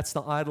Nairobi, and that's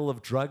the idol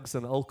of drugs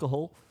and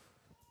alcohol.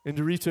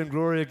 Indiritu and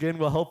Gloria again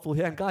were helpful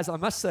here. And guys, I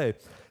must say,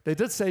 they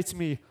did say to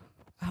me,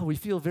 we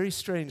feel very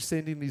strange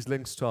sending these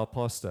links to our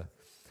pastor.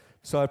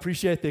 So I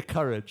appreciate their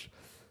courage.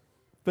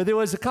 But there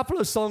was a couple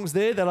of songs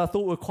there that I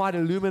thought were quite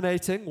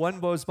illuminating.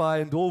 One was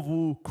by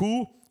Ndlovu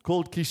Koo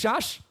called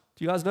Kishash.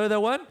 Do you guys know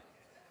that one?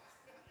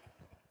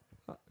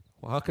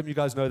 Well, how come you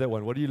guys know that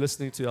one? What are you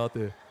listening to out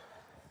there?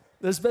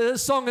 There's a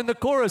song in the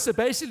chorus that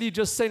basically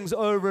just sings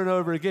over and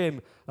over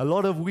again, a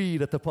lot of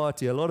weed at the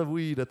party, a lot of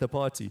weed at the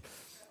party.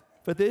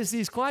 But there's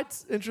these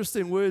quite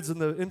interesting words in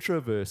the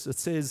intro verse. It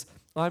says,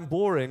 I'm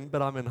boring,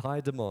 but I'm in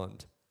high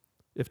demand.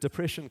 If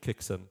depression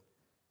kicks in,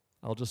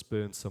 I'll just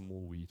burn some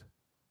more weed.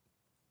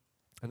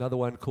 Another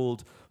one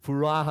called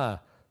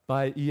Furaha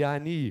by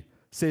Iani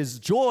says,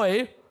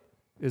 joy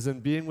is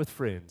in being with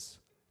friends.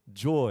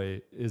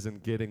 Joy is in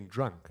getting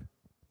drunk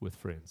with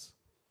friends.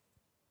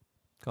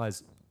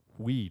 Guys,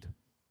 weed,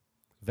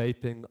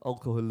 vaping,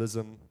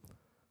 alcoholism,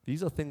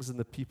 these are things in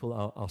the people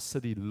our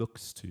city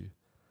looks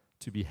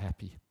to be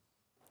happy,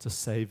 to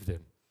save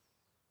them.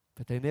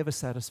 But they never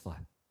satisfy.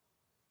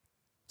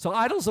 So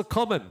idols are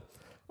common.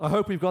 I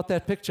hope we've got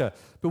that picture.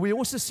 But we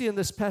also see in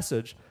this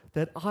passage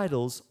that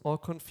idols are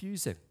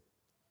confusing.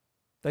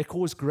 They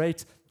cause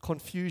great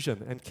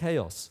confusion and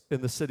chaos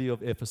in the city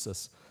of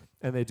Ephesus,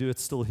 and they do it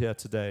still here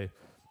today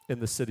in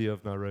the city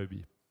of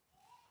Nairobi.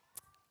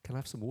 Can I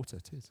have some water,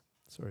 Ted?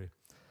 Sorry.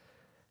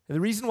 And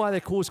the reason why they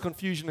cause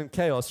confusion and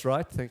chaos,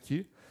 right, thank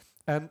you,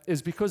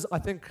 is because I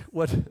think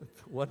what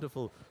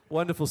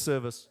wonderful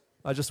service.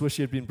 I just wish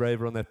you had been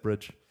braver on that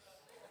bridge.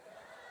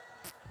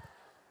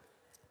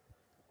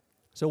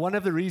 So one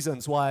of the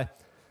reasons why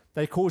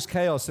they cause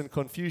chaos and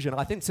confusion,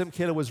 I think Tim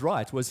Keller was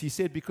right, was he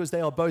said because they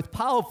are both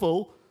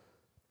powerful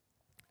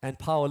and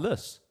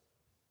powerless.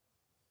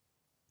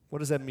 What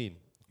does that mean?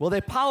 Well, they're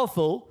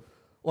powerful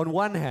on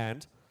one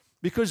hand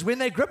because when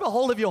they grip a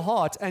hold of your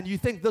heart and you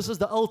think this is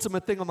the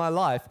ultimate thing of my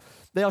life,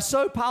 they are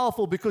so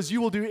powerful because you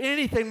will do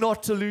anything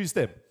not to lose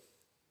them.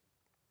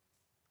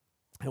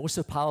 They're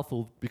also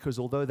powerful because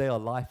although they are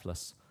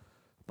lifeless,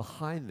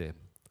 behind them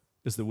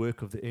is the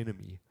work of the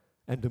enemy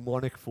and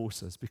demonic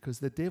forces, because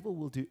the devil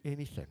will do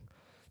anything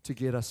to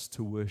get us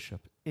to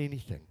worship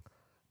anything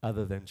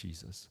other than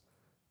Jesus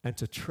and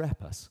to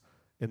trap us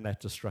in that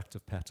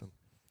destructive pattern.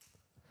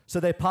 So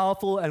they're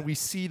powerful, and we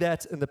see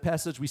that in the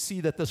passage. We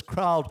see that this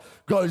crowd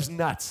goes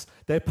nuts.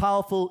 They're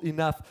powerful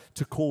enough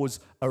to cause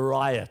a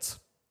riot.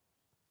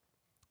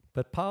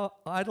 But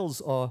idols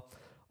are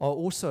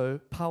also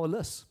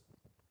powerless.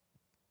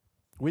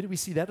 Where do we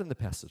see that in the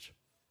passage?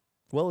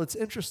 Well, it's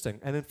interesting,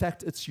 and in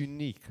fact, it's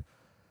unique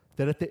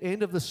that at the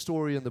end of the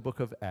story in the book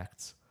of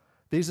Acts,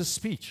 there's a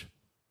speech,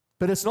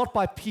 but it's not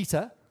by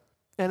Peter,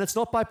 and it's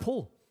not by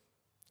Paul.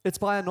 It's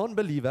by a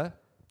non-believer,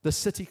 the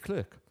city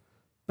clerk.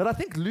 But I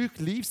think Luke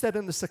leaves that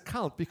in this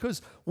account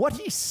because what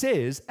he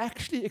says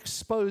actually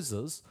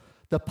exposes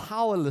the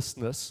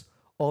powerlessness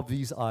of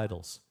these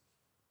idols.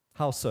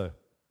 How so?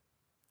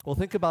 Well,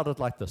 think about it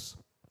like this.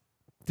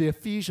 The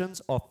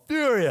Ephesians are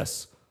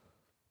furious.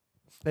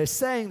 They're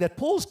saying that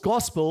Paul's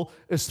gospel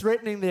is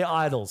threatening their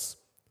idols.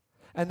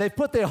 And they've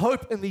put their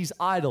hope in these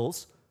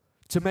idols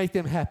to make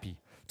them happy,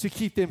 to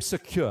keep them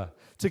secure,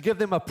 to give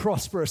them a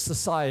prosperous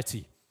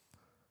society,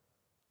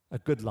 a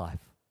good life.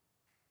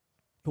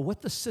 But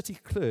what the city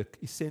clerk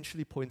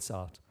essentially points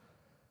out,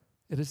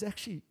 it is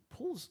actually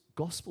Paul's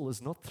gospel is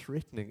not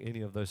threatening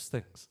any of those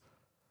things.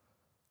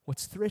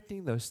 What's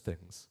threatening those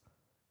things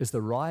is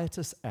the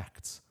riotous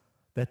acts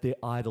that their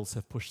idols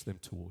have pushed them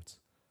towards.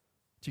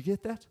 Do you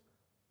get that?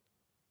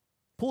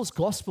 Paul's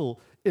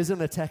gospel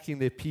isn't attacking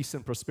their peace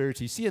and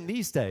prosperity. See, in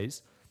these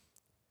days,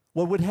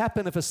 what would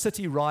happen if a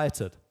city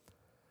rioted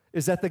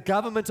is that the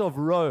government of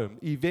Rome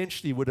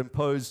eventually would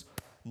impose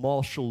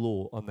martial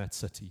law on that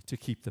city to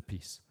keep the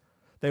peace.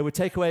 They would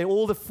take away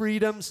all the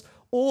freedoms,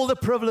 all the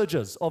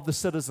privileges of the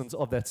citizens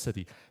of that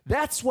city.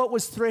 That's what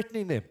was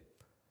threatening them.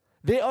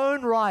 Their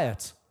own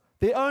riot,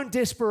 their own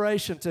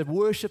desperation to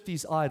worship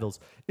these idols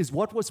is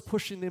what was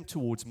pushing them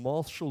towards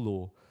martial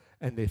law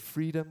and their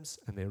freedoms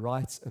and their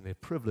rights and their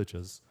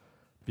privileges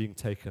being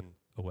taken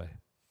away.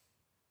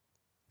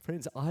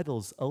 Friends,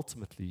 idols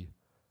ultimately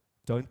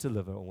don't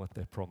deliver on what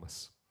they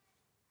promise.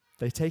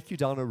 They take you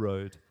down a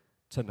road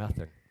to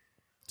nothing,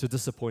 to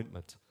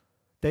disappointment.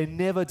 They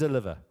never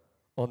deliver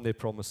on their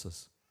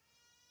promises.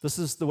 This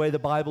is the way the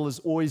Bible has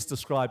always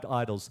described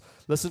idols.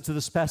 Listen to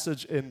this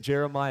passage in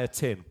Jeremiah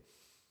 10. It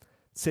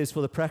says,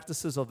 "For the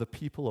practices of the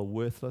people are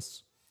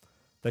worthless.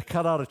 They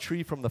cut out a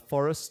tree from the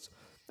forest,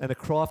 and a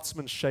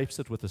craftsman shapes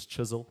it with his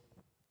chisel.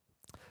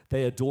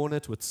 They adorn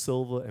it with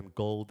silver and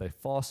gold. They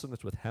fasten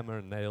it with hammer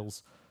and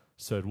nails,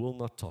 so it will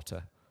not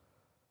totter.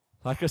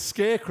 Like a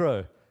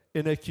scarecrow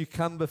in a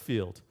cucumber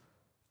field,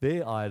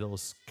 their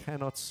idols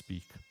cannot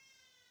speak.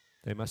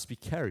 They must be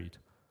carried,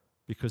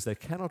 because they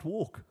cannot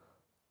walk.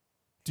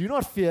 Do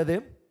not fear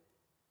them.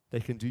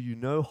 They can do you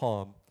no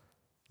harm,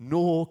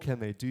 nor can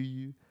they do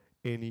you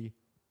any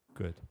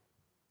good."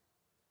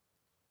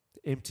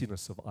 The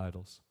emptiness of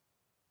idols.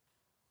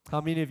 How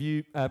many of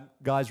you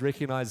guys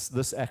recognize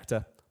this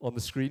actor on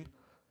the screen?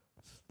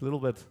 A little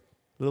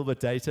bit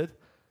dated.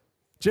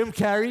 Jim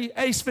Carrey,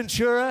 Ace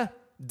Ventura,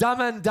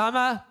 Dumb and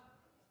Dumber.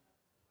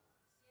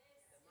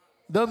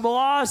 The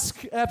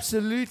Mask,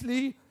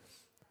 absolutely.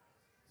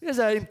 He's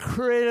an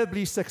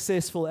incredibly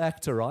successful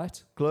actor,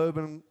 right?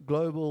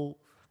 Global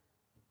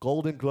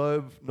Golden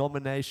Globe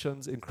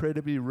nominations,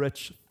 incredibly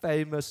rich,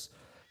 famous.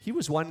 He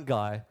was one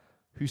guy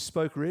who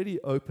spoke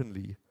really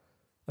openly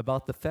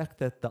about the fact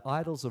that the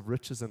idols of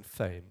riches and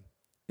fame,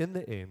 in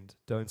the end,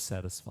 don't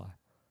satisfy.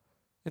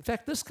 In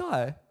fact, this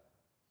guy,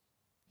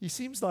 he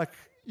seems like,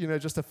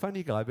 just a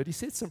funny guy, but he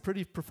said some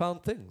pretty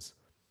profound things.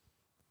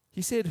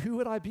 He said, who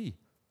would I be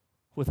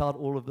without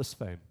all of this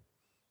fame?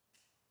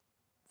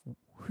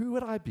 Who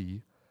would I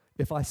be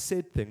if I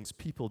said things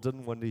people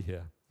didn't want to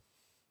hear?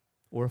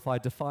 Or if I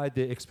defied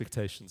their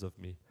expectations of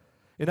me?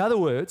 In other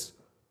words,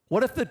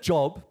 what if the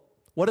job,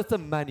 what if the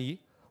money,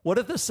 what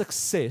if the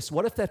success,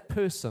 what if that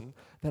person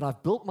that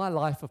I've built my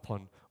life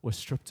upon was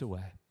stripped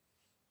away?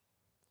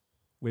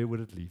 Where would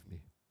it leave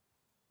me?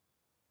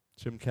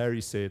 Jim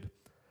Carrey said,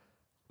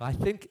 I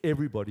think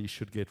everybody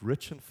should get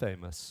rich and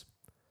famous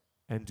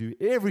and do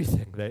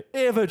everything they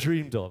ever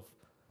dreamed of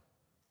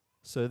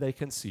so they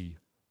can see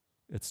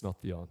it's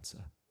not the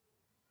answer.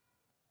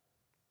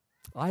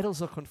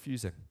 Idols are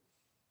confusing.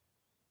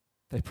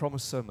 They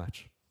promise so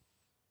much.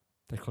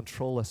 They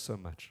control us so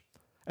much.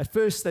 At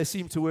first, they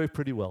seem to work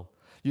pretty well.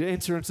 You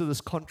enter into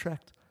this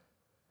contract.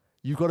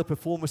 You've got to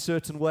perform a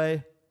certain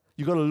way.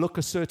 You've got to look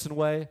a certain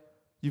way.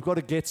 You've got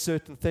to get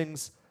certain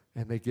things,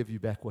 and they give you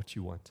back what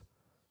you want.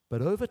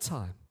 But over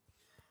time,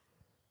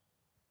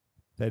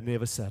 they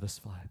never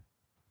satisfy.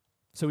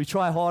 So we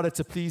try harder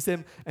to please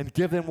them and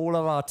give them all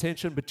of our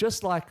attention, but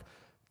just like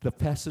the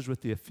passage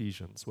with the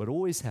Ephesians, what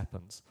always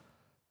happens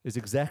is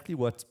exactly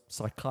what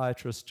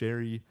psychiatrist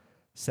Jerry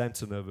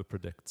Santanova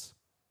predicts.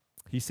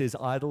 He says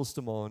idols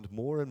demand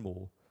more and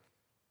more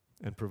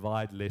and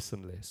provide less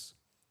and less,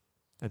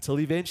 until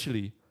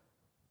eventually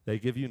they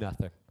give you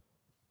nothing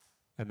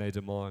and they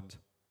demand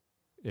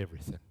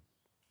everything.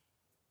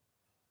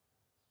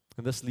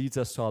 And this leads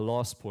us to our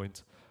last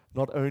point.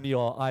 Not only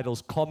are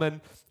idols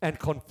common and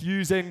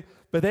confusing,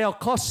 but they are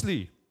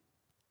costly.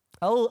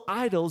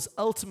 Idols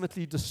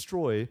ultimately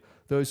destroy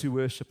those who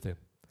worship them,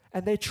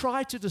 and they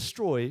try to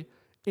destroy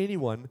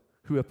anyone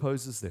who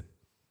opposes them.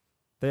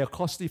 They are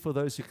costly for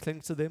those who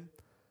cling to them,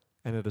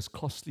 and it is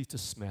costly to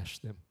smash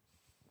them.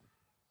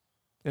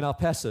 In our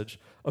passage,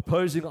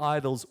 opposing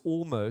idols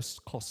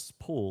almost costs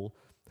Paul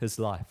his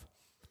life.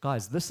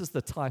 Guys, this is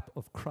the type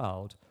of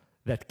crowd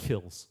that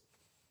kills.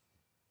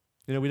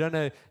 We don't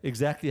know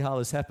exactly how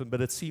this happened,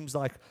 but it seems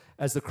like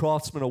as the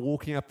craftsmen are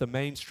walking up the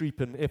main street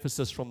in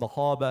Ephesus from the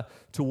harbor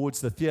towards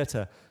the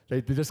theater,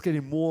 they're just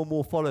getting more and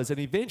more followers. And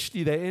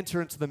eventually they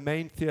enter into the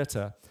main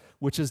theater,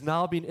 which has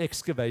now been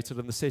excavated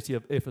in the city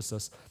of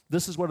Ephesus.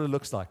 This is what it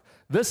looks like.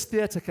 This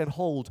theater can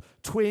hold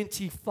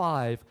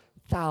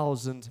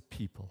 25,000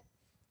 people.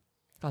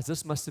 Guys,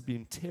 this must have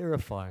been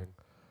terrifying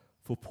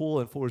for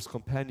Paul and for his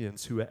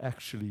companions who were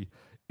actually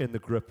in the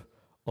grip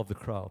of the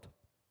crowd.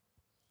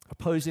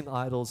 Opposing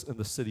idols in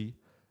the city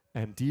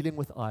and dealing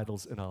with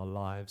idols in our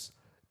lives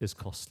is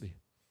costly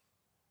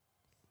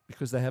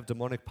because they have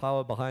demonic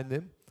power behind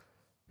them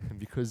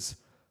and because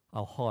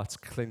our hearts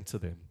cling to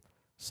them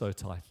so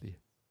tightly.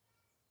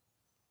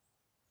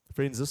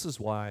 Friends, this is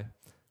why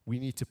we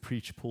need to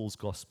preach Paul's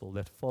gospel,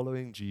 that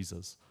following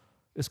Jesus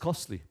is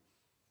costly.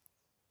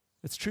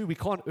 It's true, we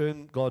can't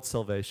earn God's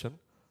salvation.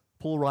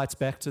 Paul writes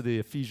back to the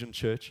Ephesian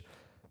church,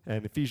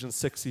 and Ephesians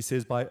 2,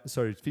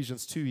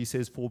 he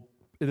says, for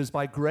it is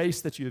by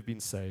grace that you have been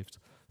saved,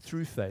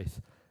 through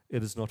faith.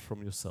 It is not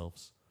from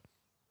yourselves.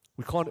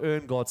 We can't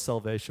earn God's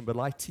salvation, but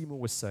like Timo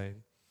was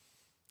saying,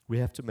 we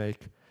have to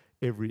make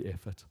every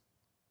effort.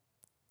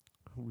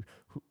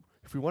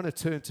 If we want to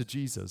turn to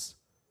Jesus,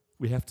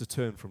 we have to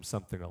turn from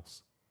something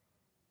else.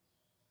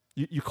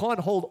 You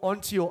can't hold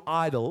on to your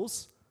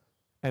idols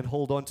and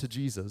hold on to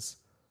Jesus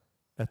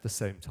at the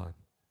same time.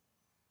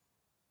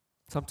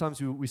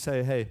 Sometimes we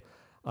say, hey,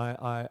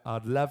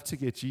 I'd love to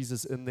get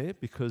Jesus in there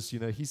because,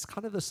 he's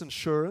kind of this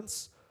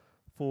insurance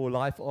for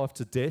life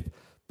after death.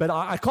 But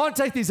I can't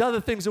take these other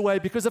things away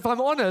because if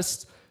I'm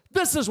honest,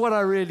 this is what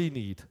I really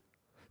need.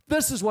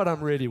 This is what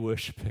I'm really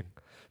worshiping.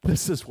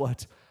 This is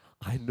what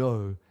I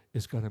know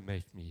is going to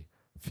make me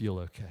feel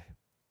okay.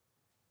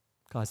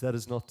 Guys, that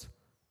is not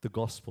the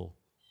gospel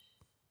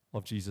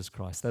of Jesus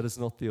Christ. That is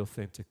not the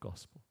authentic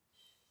gospel.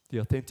 The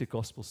authentic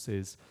gospel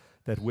says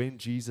that when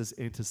Jesus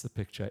enters the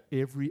picture,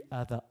 every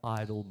other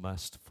idol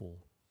must fall.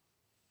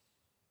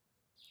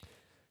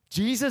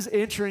 Jesus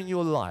entering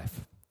your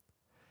life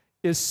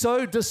is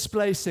so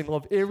displacing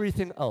of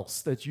everything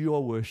else that you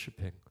are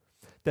worshiping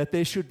that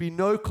there should be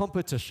no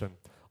competition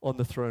on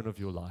the throne of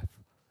your life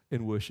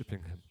in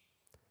worshiping Him.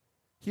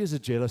 He is a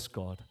jealous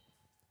God,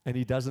 and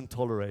He doesn't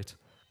tolerate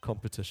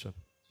competition.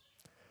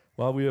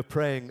 While we were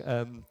praying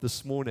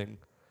this morning,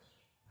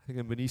 I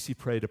think Benisi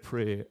prayed a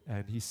prayer,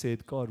 and he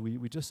said, God,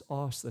 we just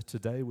ask that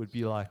today would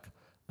be like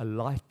a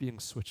light being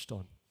switched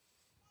on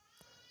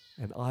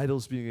and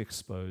idols being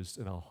exposed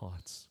in our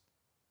hearts.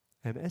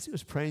 And as he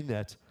was praying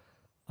that,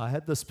 I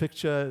had this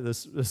picture,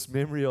 this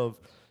memory of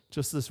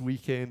just this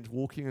weekend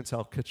walking into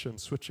our kitchen,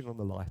 switching on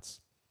the lights.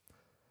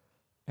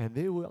 And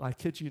there were, I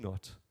kid you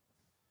not,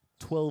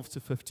 12 to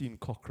 15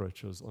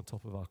 cockroaches on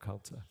top of our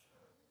counter.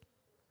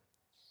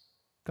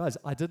 Guys,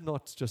 I did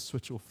not just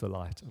switch off the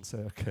light and say,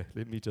 okay,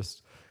 let me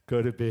just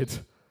go to bed.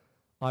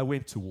 I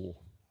went to war.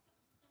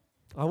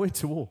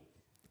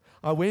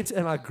 I went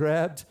and I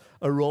grabbed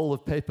a roll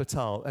of paper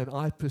towel and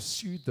I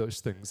pursued those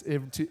things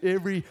into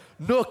every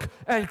nook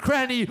and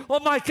cranny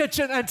of my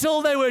kitchen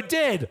until they were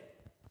dead.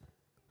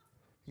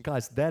 And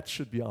guys, that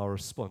should be our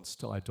response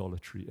to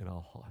idolatry in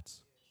our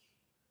hearts.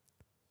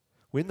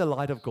 When the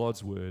light of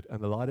God's word and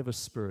the light of His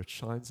Spirit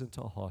shines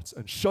into our hearts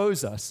and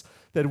shows us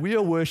that we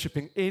are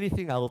worshiping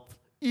anything else,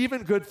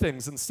 even good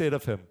things, instead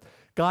of Him,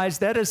 guys,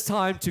 that is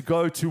time to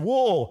go to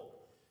war.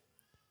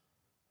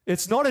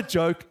 It's not a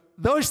joke.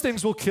 Those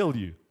things will kill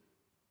you.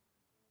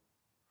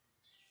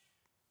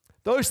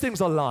 Those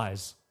things are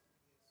lies.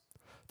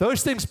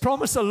 Those things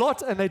promise a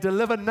lot and they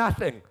deliver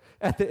nothing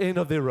at the end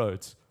of their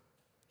roads.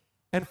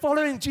 And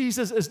following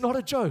Jesus is not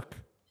a joke.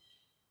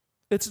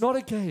 It's not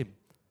a game.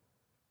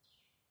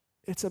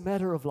 It's a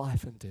matter of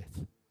life and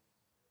death.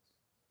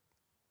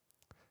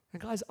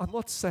 And guys, I'm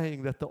not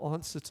saying that the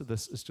answer to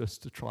this is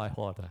just to try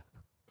harder.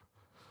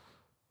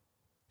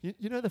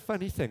 You know the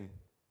funny thing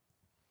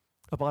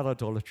about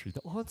idolatry?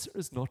 The answer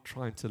is not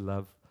trying to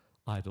love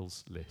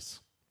idols less.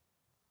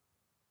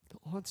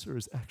 The answer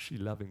is actually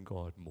loving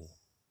God more.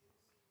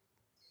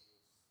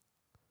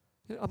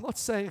 I'm not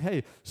saying,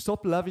 hey,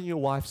 stop loving your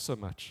wife so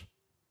much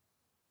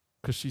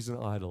because she's an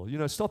idol.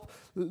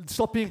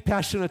 Stop being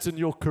passionate in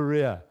your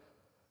career.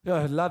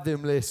 Love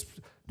them less.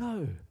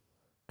 No.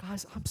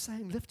 Guys, I'm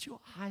saying lift your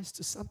eyes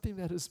to something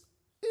that is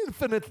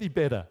infinitely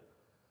better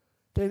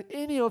than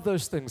any of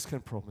those things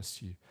can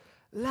promise you.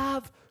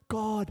 Love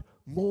God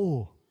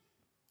more.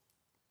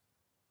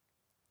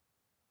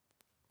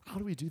 How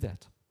do we do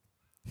that?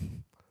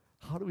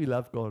 How do we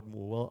love God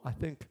more? Well, I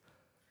think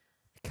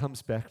it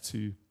comes back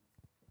to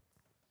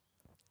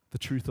the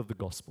truth of the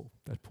gospel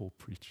that Paul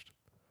preached.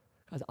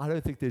 Guys, I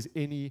don't think there's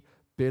any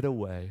better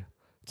way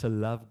to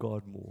love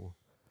God more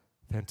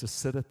than to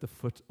sit at the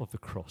foot of the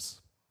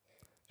cross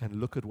and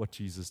look at what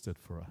Jesus did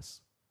for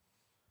us.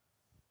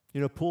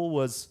 Paul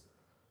was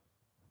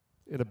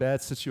in a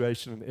bad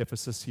situation in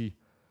Ephesus.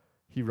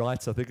 He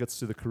writes, I think it's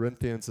to the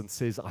Corinthians, and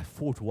says, I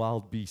fought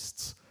wild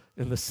beasts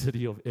in the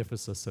city of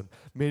Ephesus. And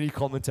many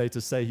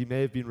commentators say he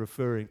may have been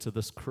referring to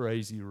this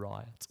crazy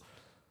riot.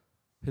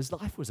 His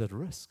life was at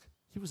risk.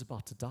 He was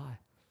about to die.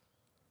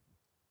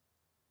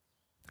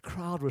 The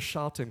crowd was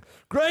shouting,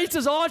 "Great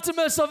is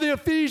Artemis of the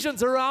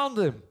Ephesians," around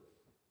him.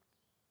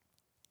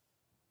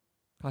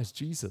 Guys,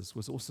 Jesus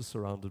was also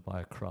surrounded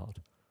by a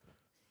crowd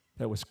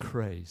that was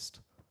crazed.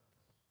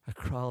 A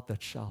crowd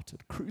that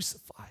shouted,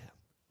 "Crucify him,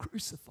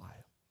 crucify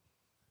him."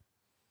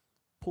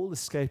 Paul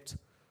escaped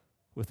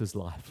with his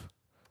life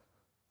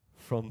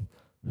from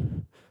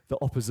the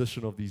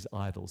opposition of these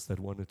idols that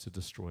wanted to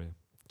destroy him.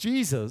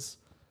 Jesus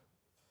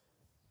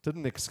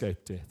didn't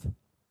escape death.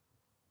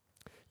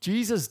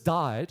 Jesus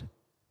died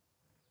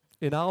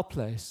in our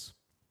place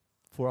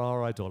for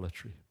our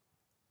idolatry.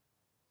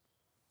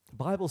 The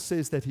Bible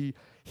says that he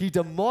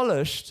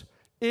demolished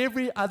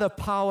every other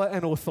power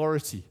and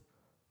authority.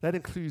 That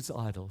includes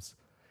idols.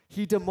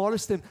 He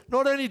demolished them.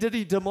 Not only did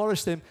he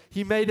demolish them,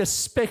 he made a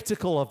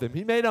spectacle of them.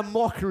 He made a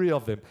mockery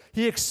of them.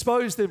 He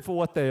exposed them for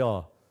what they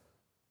are.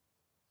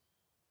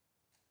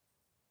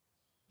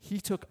 He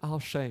took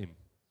our shame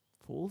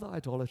for all the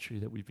idolatry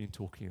that we've been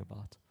talking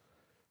about.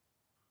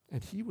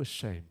 And he was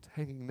shamed,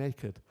 hanging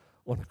naked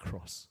on a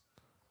cross,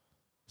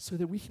 so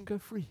that we can go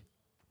free.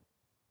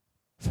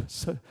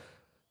 So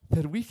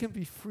that we can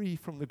be free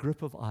from the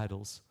grip of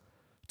idols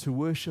to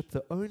worship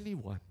the only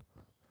one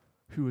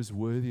who is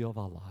worthy of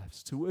our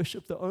lives, to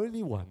worship the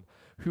only one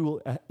who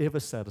will ever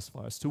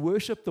satisfy us, to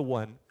worship the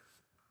one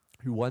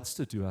who wants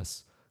to do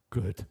us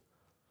good,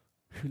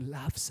 who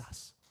loves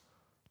us.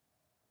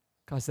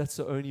 Guys, that's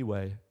the only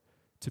way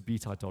to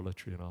beat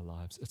idolatry in our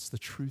lives. It's the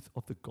truth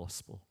of the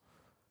gospel.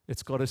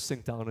 It's got to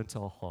sink down into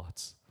our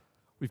hearts.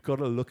 We've got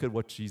to look at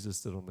what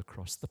Jesus did on the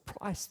cross, the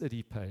price that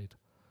he paid,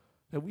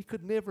 that we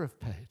could never have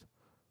paid.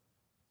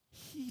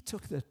 He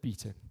took that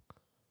beating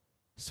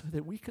so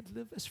that we could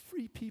live as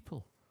free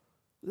people,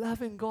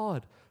 loving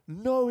God,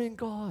 knowing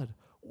God,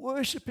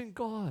 worshiping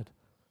God,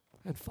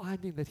 and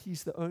finding that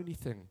he's the only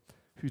thing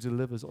who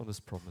delivers on his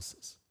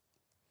promises.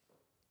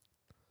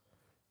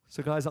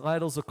 So guys,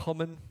 idols are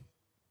common.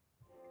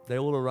 They're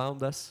all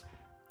around us.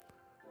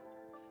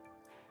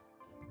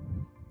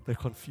 They're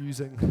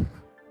confusing.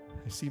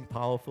 They seem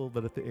powerful,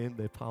 but at the end,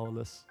 they're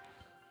powerless.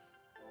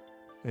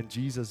 And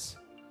Jesus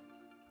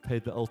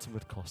paid the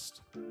ultimate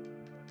cost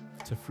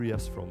to free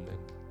us from them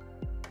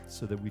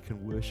so that we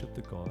can worship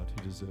the God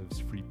who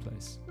deserves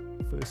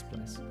first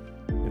place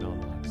in our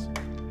lives.